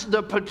has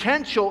the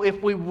potential,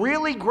 if we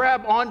really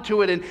grab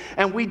onto it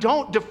and we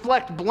don't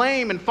deflect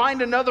blame and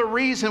find another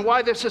reason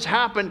why this has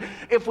happened,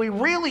 if we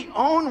really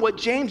own what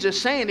James is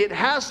saying, it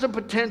has the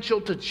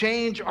potential to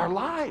change our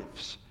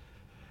lives.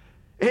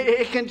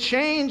 It can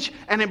change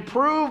and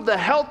improve the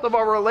health of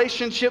our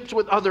relationships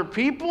with other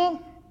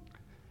people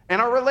and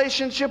our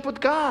relationship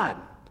with God.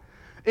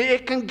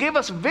 It can give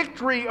us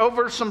victory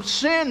over some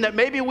sin that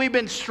maybe we've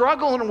been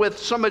struggling with,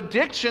 some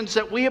addictions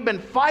that we have been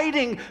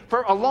fighting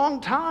for a long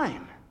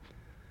time.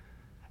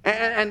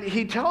 And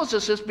he tells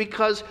us this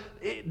because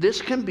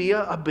this can be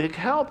a big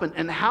help.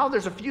 And how?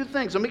 There's a few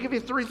things. Let me give you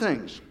 3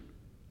 things.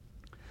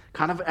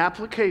 Kind of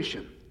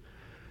application.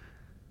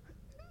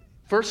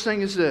 First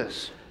thing is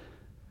this.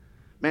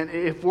 Man,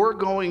 if we're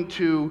going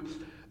to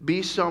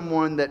be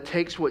someone that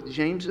takes what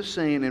James is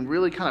saying and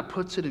really kind of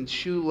puts it in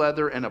shoe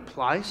leather and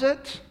applies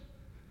it,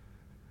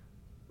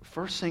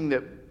 first thing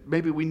that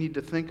maybe we need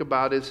to think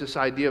about is this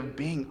idea of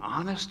being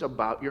honest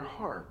about your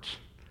heart.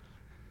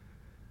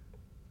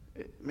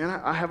 Man,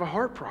 I have a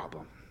heart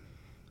problem.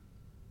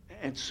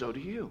 And so do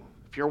you.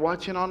 If you're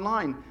watching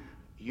online,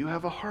 you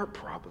have a heart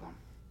problem.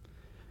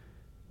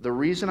 The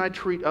reason I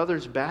treat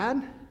others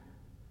bad,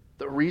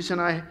 the reason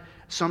I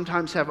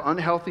sometimes have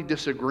unhealthy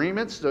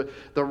disagreements, the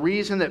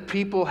reason that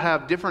people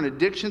have different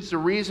addictions, the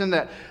reason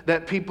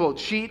that people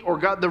cheat or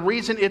God, the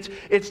reason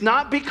it's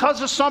not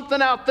because of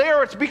something out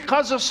there, it's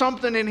because of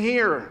something in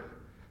here.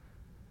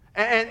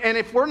 And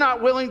if we're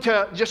not willing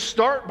to just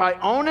start by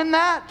owning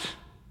that,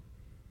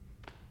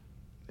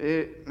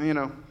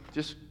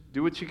 just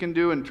do what you can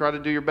do and try to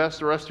do your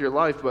best the rest of your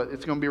life, but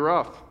it's going to be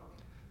rough.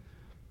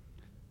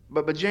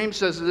 But James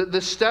says that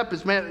this step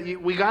is,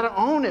 man, we got to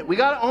own it. We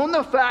got to own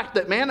the fact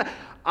that, man,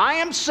 I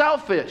am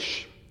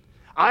selfish.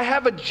 I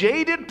have a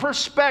jaded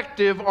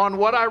perspective on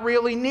what I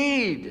really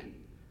need.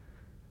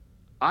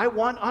 I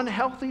want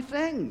unhealthy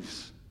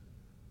things.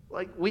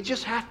 Like, we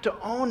just have to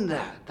own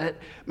that. That,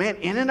 man,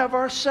 in and of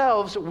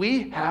ourselves,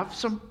 we have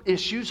some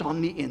issues on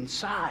the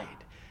inside.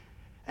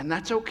 And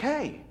that's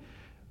okay.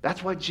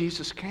 That's why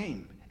Jesus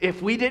came.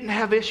 If we didn't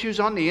have issues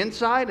on the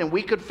inside and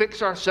we could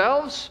fix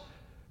ourselves,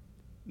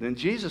 then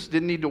Jesus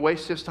didn't need to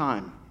waste his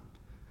time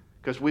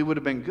because we would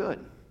have been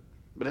good.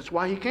 But that's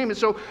why he came. And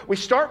so we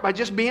start by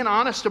just being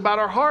honest about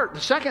our heart. The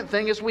second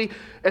thing is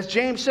as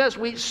James says,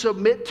 we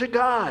submit to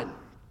God.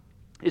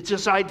 It's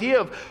this idea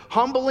of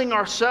humbling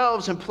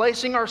ourselves and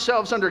placing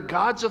ourselves under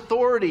God's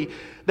authority,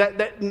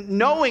 that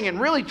knowing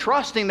and really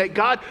trusting that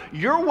God,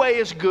 your way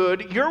is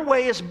good, your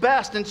way is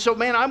best. And so,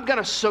 man, I'm going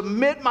to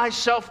submit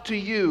myself to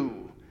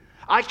you.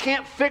 I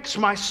can't fix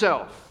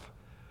myself.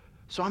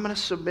 So I'm going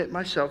to submit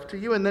myself to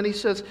you. And then he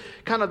says,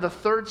 kind of the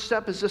third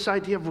step is this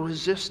idea of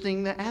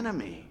resisting the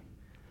enemy.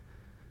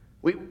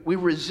 We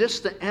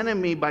resist the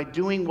enemy by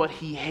doing what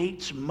he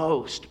hates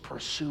most,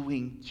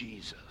 pursuing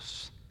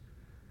Jesus.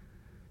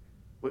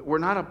 We're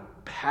not a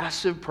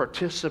passive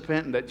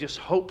participant that just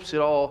hopes it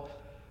all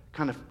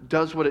kind of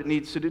does what it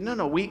needs to do.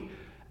 No, we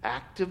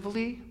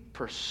actively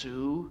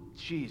pursue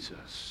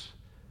Jesus.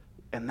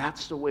 And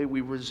that's the way we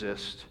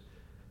resist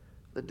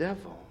the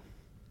devil.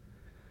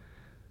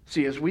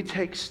 See, as we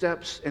take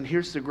steps, and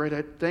here's the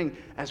great thing,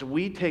 as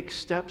we take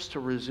steps to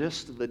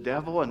resist the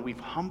devil and we've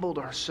humbled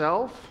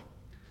ourselves,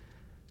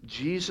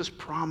 Jesus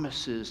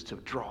promises to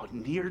draw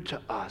near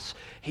to us.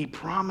 He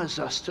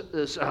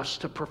promises us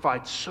to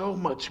provide so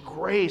much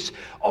grace,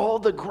 all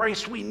the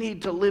grace we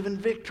need to live in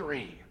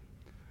victory.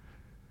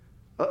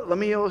 Let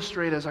me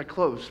illustrate as I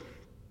close.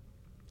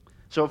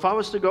 So if I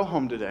was to go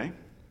home today,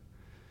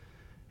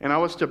 and I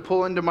was to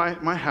pull into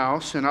my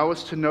house, and I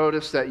was to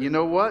notice that, you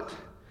know what?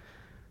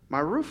 My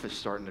roof is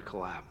starting to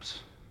collapse.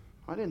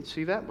 I didn't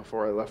see that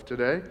before I left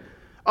today.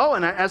 Oh,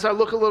 and as I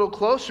look a little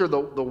closer, the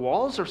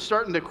walls are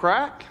starting to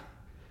crack.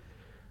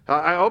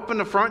 I opened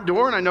the front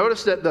door and I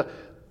noticed that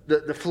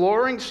the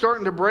flooring's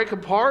starting to break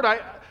apart.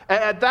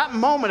 At that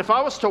moment, if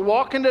I was to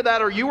walk into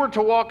that or you were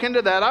to walk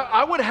into that,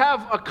 I would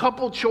have a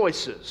couple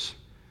choices.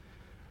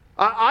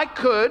 I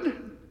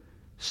could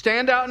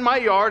stand out in my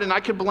yard and I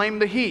could blame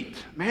the heat.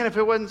 Man, if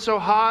it wasn't so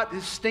hot,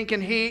 it's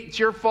stinking heat, it's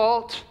your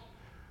fault.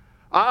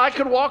 I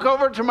could walk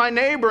over to my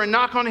neighbor and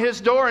knock on his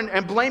door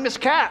and blame his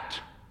cat.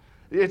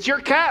 It's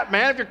your cat,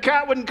 man. If your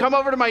cat wouldn't come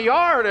over to my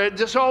yard,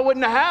 this all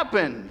wouldn't have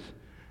happened.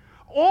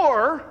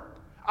 Or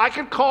I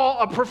could call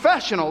a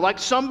professional, like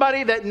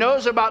somebody that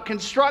knows about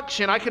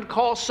construction. I could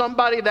call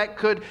somebody that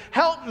could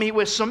help me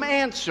with some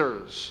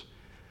answers,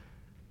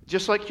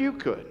 just like you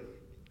could.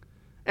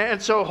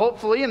 And so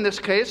hopefully in this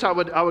case, I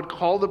would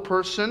call the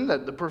person, the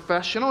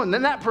professional, and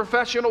then that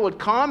professional would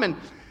come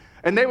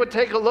and they would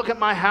take a look at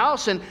my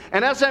house. And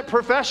as that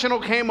professional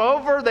came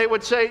over, they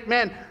would say,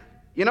 man,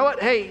 you know what?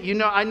 Hey,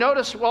 I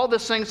noticed all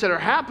these things that are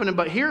happening,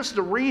 but here's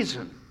the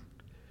reason.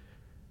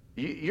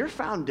 Your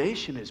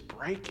foundation is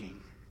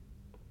breaking.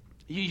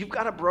 You've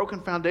got a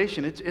broken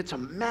foundation. It's a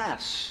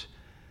mess.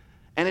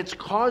 And it's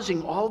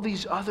causing all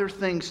these other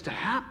things to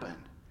happen.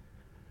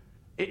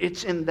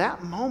 It's in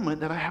that moment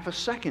that I have a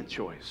second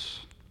choice.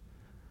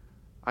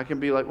 I can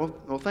be like,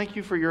 well, thank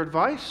you for your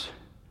advice.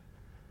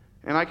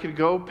 And I could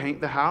go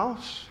paint the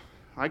house.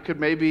 I could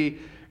maybe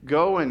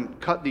go and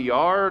cut the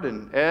yard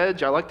and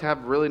edge. I like to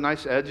have really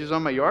nice edges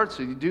on my yard,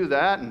 so you do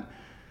that. And,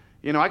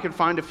 I could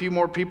find a few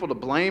more people to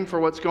blame for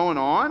what's going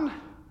on.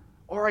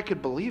 Or I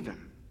could believe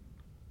him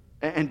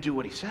and do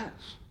what he says.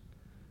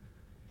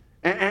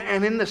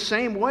 And in the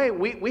same way,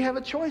 we have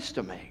a choice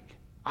to make.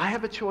 I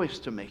have a choice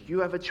to make. You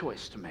have a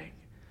choice to make.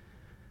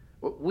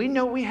 We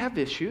know we have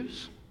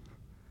issues.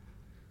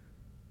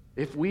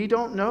 If we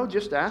don't know,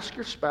 just ask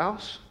your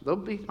spouse. They'll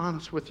be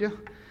honest with you.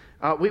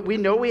 We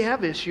know we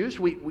have issues.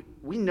 We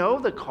know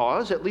the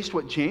cause, at least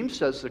what James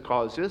says the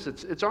cause is.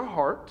 It's our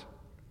heart.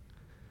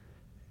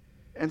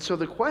 And so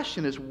the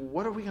question is,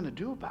 what are we going to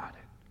do about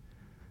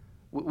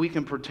it? We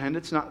can pretend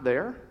it's not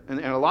there. And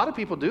a lot of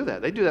people do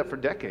that. They do that for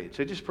decades.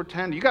 They just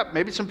pretend. You got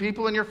maybe some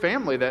people in your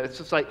family that it's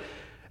just like,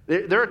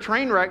 they're a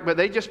train wreck, but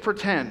they just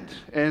pretend.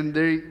 And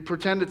they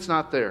pretend it's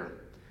not there.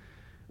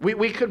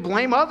 We could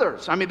blame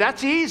others. I mean,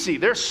 that's easy.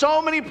 There's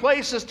so many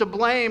places to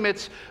blame.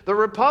 It's the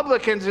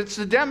Republicans. It's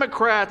the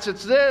Democrats.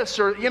 It's this.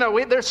 Or,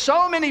 there's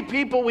so many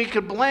people we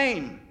could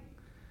blame.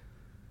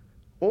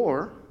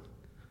 Or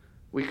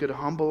we could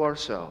humble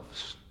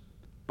ourselves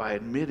by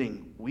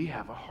admitting we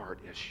have a heart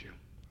issue.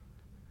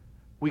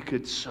 We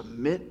could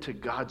submit to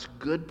God's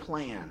good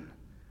plan,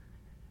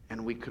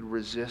 and we could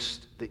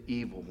resist the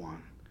evil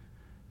one.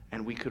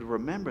 And we could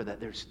remember that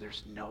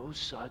there's no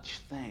such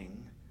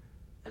thing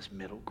as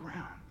middle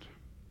ground.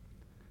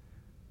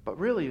 But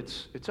really,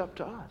 it's up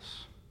to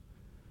us.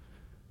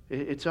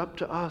 It's up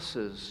to us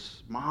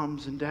as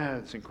moms and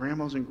dads and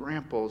grandmas and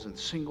grandpas and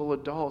single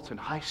adults and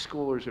high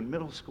schoolers and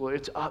middle schoolers.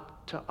 It's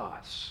up to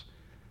us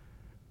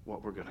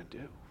what we're going to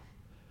do.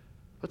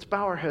 Let's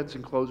bow our heads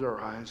and close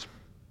our eyes.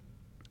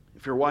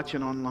 If you're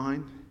watching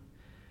online,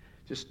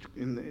 just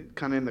in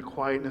the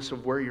quietness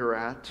of where you're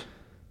at,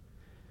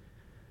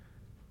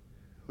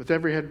 with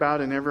every head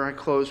bowed and every eye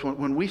closed,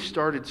 when we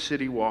started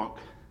City Walk,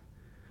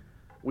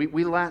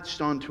 we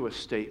latched onto a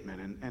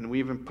statement, and we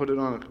even put it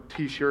on a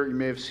t-shirt. You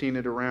may have seen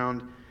it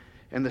around.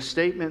 And the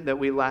statement that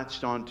we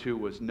latched onto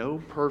was, no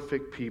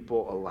perfect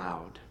people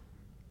allowed.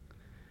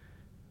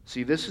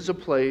 See, this is a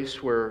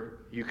place where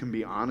you can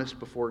be honest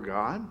before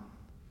God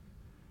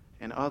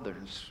and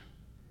others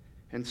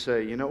and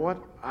say, you know what?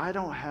 I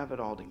don't have it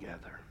all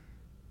together.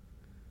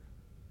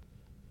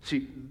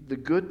 See, the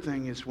good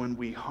thing is when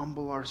we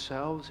humble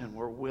ourselves and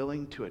we're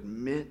willing to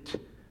admit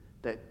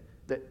that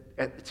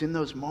it's in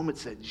those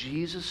moments that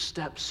Jesus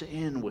steps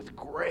in with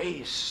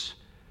grace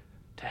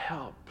to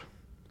help.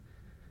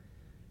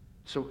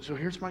 So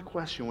here's my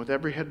question. With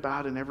every head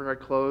bowed and every eye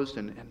closed,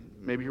 and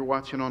maybe you're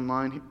watching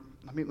online,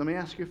 let me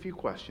ask you a few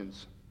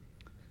questions.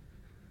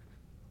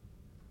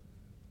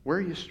 Where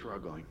are you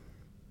struggling?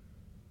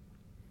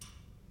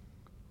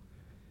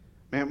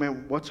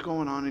 Man, what's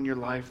going on in your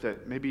life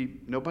that maybe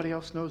nobody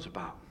else knows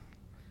about?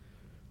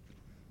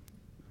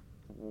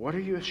 What are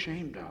you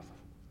ashamed of?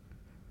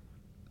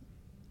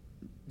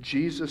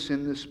 Jesus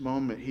in this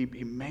moment, he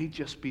may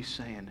just be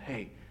saying,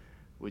 hey,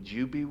 would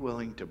you be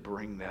willing to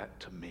bring that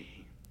to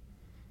me?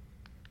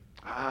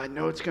 I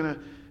know it's going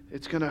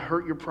to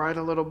hurt your pride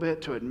a little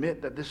bit to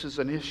admit that this is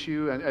an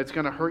issue, and it's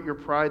going to hurt your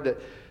pride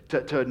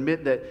to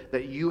admit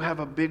that you have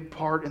a big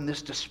part in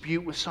this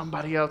dispute with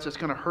somebody else. It's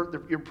going to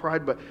hurt your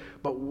pride,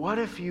 but what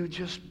if you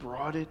just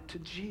brought it to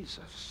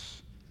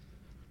Jesus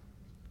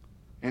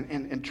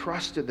and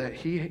trusted that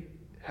he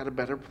had a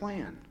better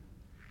plan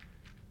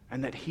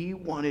and that he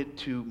wanted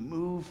to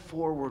move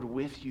forward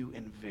with you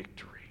in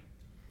victory?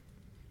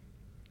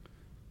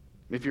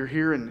 If you're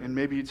here and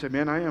maybe you'd say,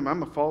 man,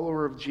 I'm a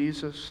follower of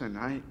Jesus,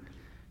 and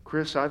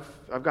Chris, I've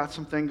got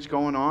some things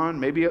going on.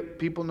 Maybe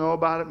people know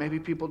about it. Maybe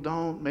people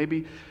don't.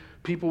 Maybe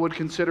people would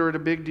consider it a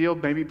big deal.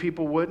 Maybe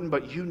people wouldn't,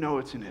 but you know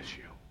it's an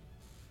issue.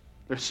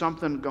 There's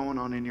something going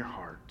on in your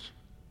heart.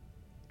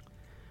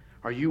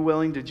 Are you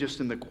willing to just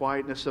in the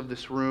quietness of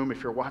this room,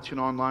 if you're watching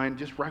online,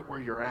 just right where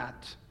you're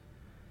at,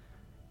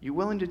 you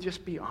willing to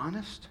just be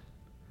honest?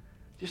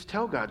 Just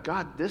tell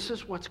God, this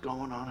is what's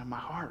going on in my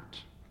heart.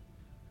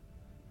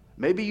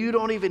 Maybe you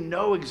don't even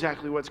know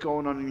exactly what's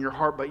going on in your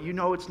heart, but you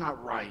know it's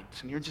not right.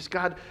 And you're just,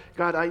 God,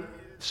 I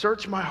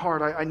search my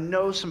heart. I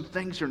know some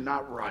things are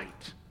not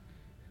right.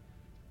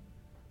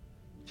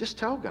 Just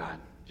tell God.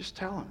 Just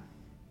tell him.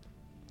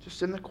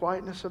 Just in the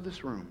quietness of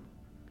this room.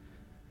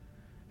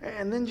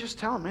 And then just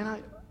tell him,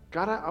 man,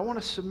 God, I want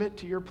to submit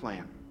to your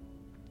plan.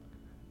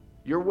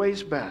 Your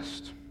way's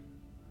best.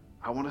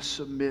 I want to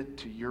submit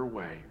to your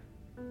way.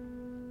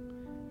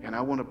 And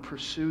I want to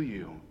pursue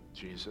you,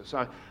 Jesus.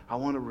 I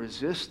want to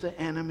resist the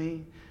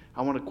enemy.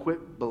 I want to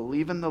quit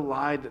believing the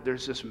lie that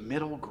there's this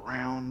middle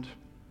ground.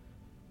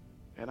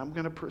 And I'm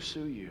going to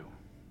pursue you,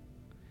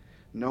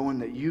 knowing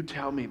that you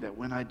tell me that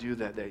when I do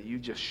that, that you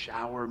just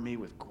shower me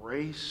with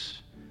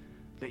grace,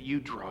 that you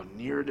draw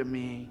near to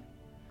me.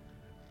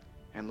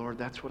 And Lord,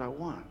 that's what I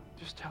want.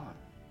 Just tell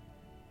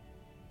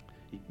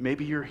him.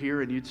 Maybe you're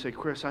here and you'd say,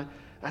 Chris,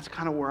 that's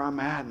kind of where I'm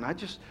at, and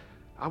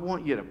I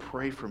want you to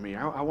pray for me.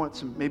 I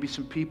want maybe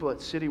some people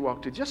at City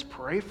Walk to just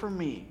pray for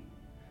me.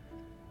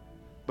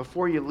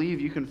 Before you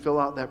leave, you can fill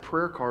out that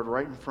prayer card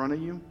right in front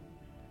of you.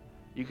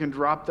 You can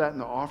drop that in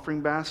the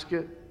offering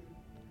basket.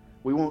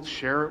 We won't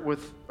share it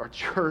with our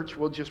church.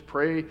 We'll just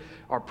pray.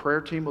 Our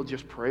prayer team will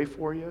just pray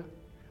for you.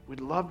 We'd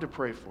love to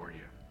pray for you.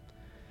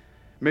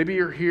 Maybe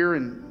you're here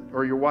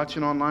or you're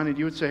watching online and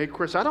you would say, hey,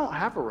 Chris, I don't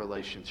have a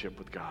relationship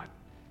with God.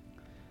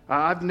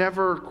 I've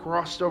never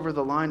crossed over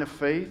the line of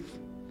faith.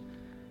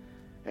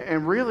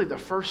 And really the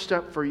first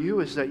step for you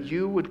is that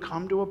you would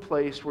come to a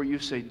place where you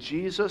say,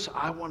 Jesus,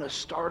 I want to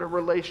start a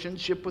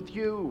relationship with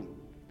you.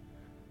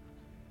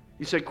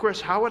 You say, Chris,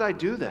 how would I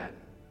do that?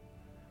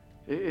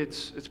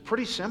 It's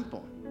pretty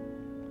simple.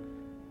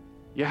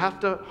 You have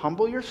to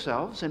humble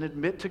yourselves and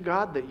admit to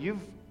God that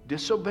you've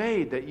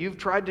disobeyed, that you've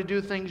tried to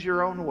do things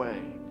your own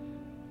way.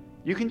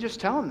 You can just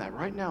tell him that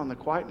right now in the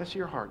quietness of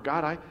your heart.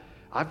 God,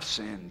 I've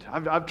sinned.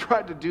 I've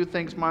tried to do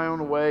things my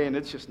own way and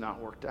it's just not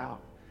worked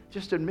out.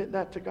 Just admit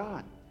that to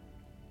God.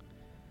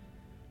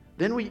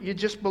 Then you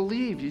just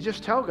believe. You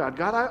just tell God,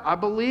 God, I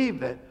believe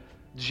that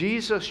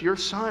Jesus, your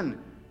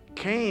son,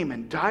 came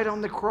and died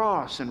on the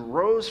cross and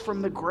rose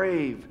from the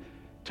grave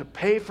to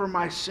pay for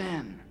my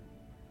sin.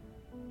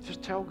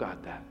 Just tell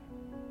God that.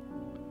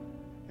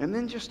 And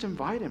then just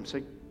invite him.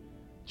 Say,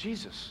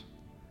 Jesus,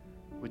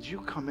 would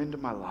you come into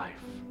my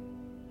life?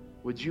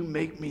 Would you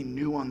make me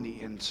new on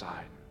the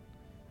inside?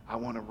 I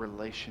want a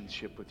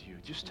relationship with you.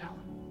 Just tell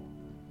him.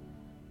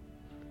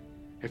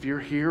 If you're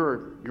here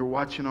or you're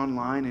watching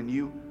online and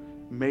you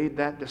made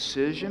that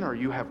decision or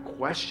you have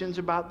questions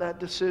about that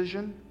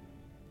decision,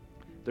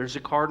 there's a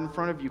card in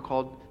front of you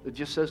that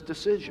just says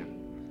decision.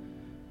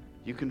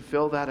 You can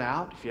fill that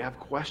out. If you have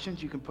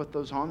questions, you can put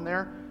those on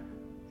there.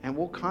 And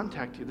we'll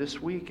contact you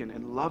this week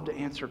and love to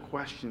answer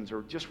questions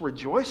or just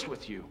rejoice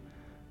with you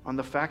on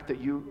the fact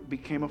that you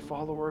became a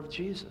follower of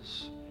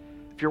Jesus.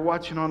 If you're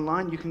watching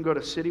online, you can go to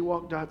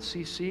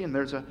citywalk.cc and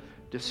there's a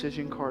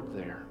decision card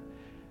there.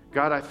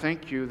 God, I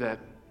thank you that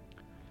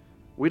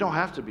we don't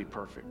have to be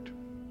perfect.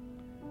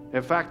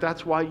 In fact,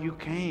 that's why you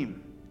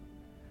came.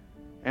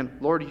 And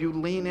Lord, you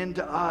lean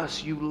into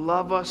us. You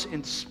love us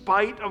in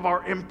spite of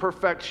our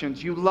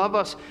imperfections. You love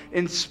us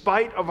in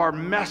spite of our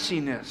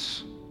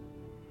messiness.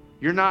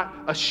 You're not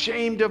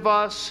ashamed of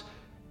us.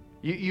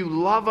 You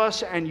love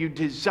us and you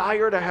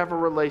desire to have a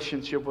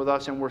relationship with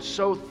us, and we're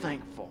so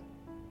thankful.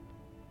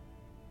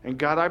 And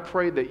God, I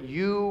pray that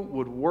you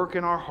would work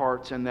in our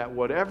hearts and that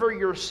whatever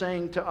you're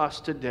saying to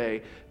us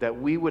today, that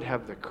we would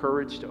have the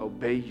courage to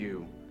obey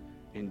you.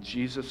 In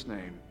Jesus'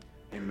 name,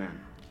 amen.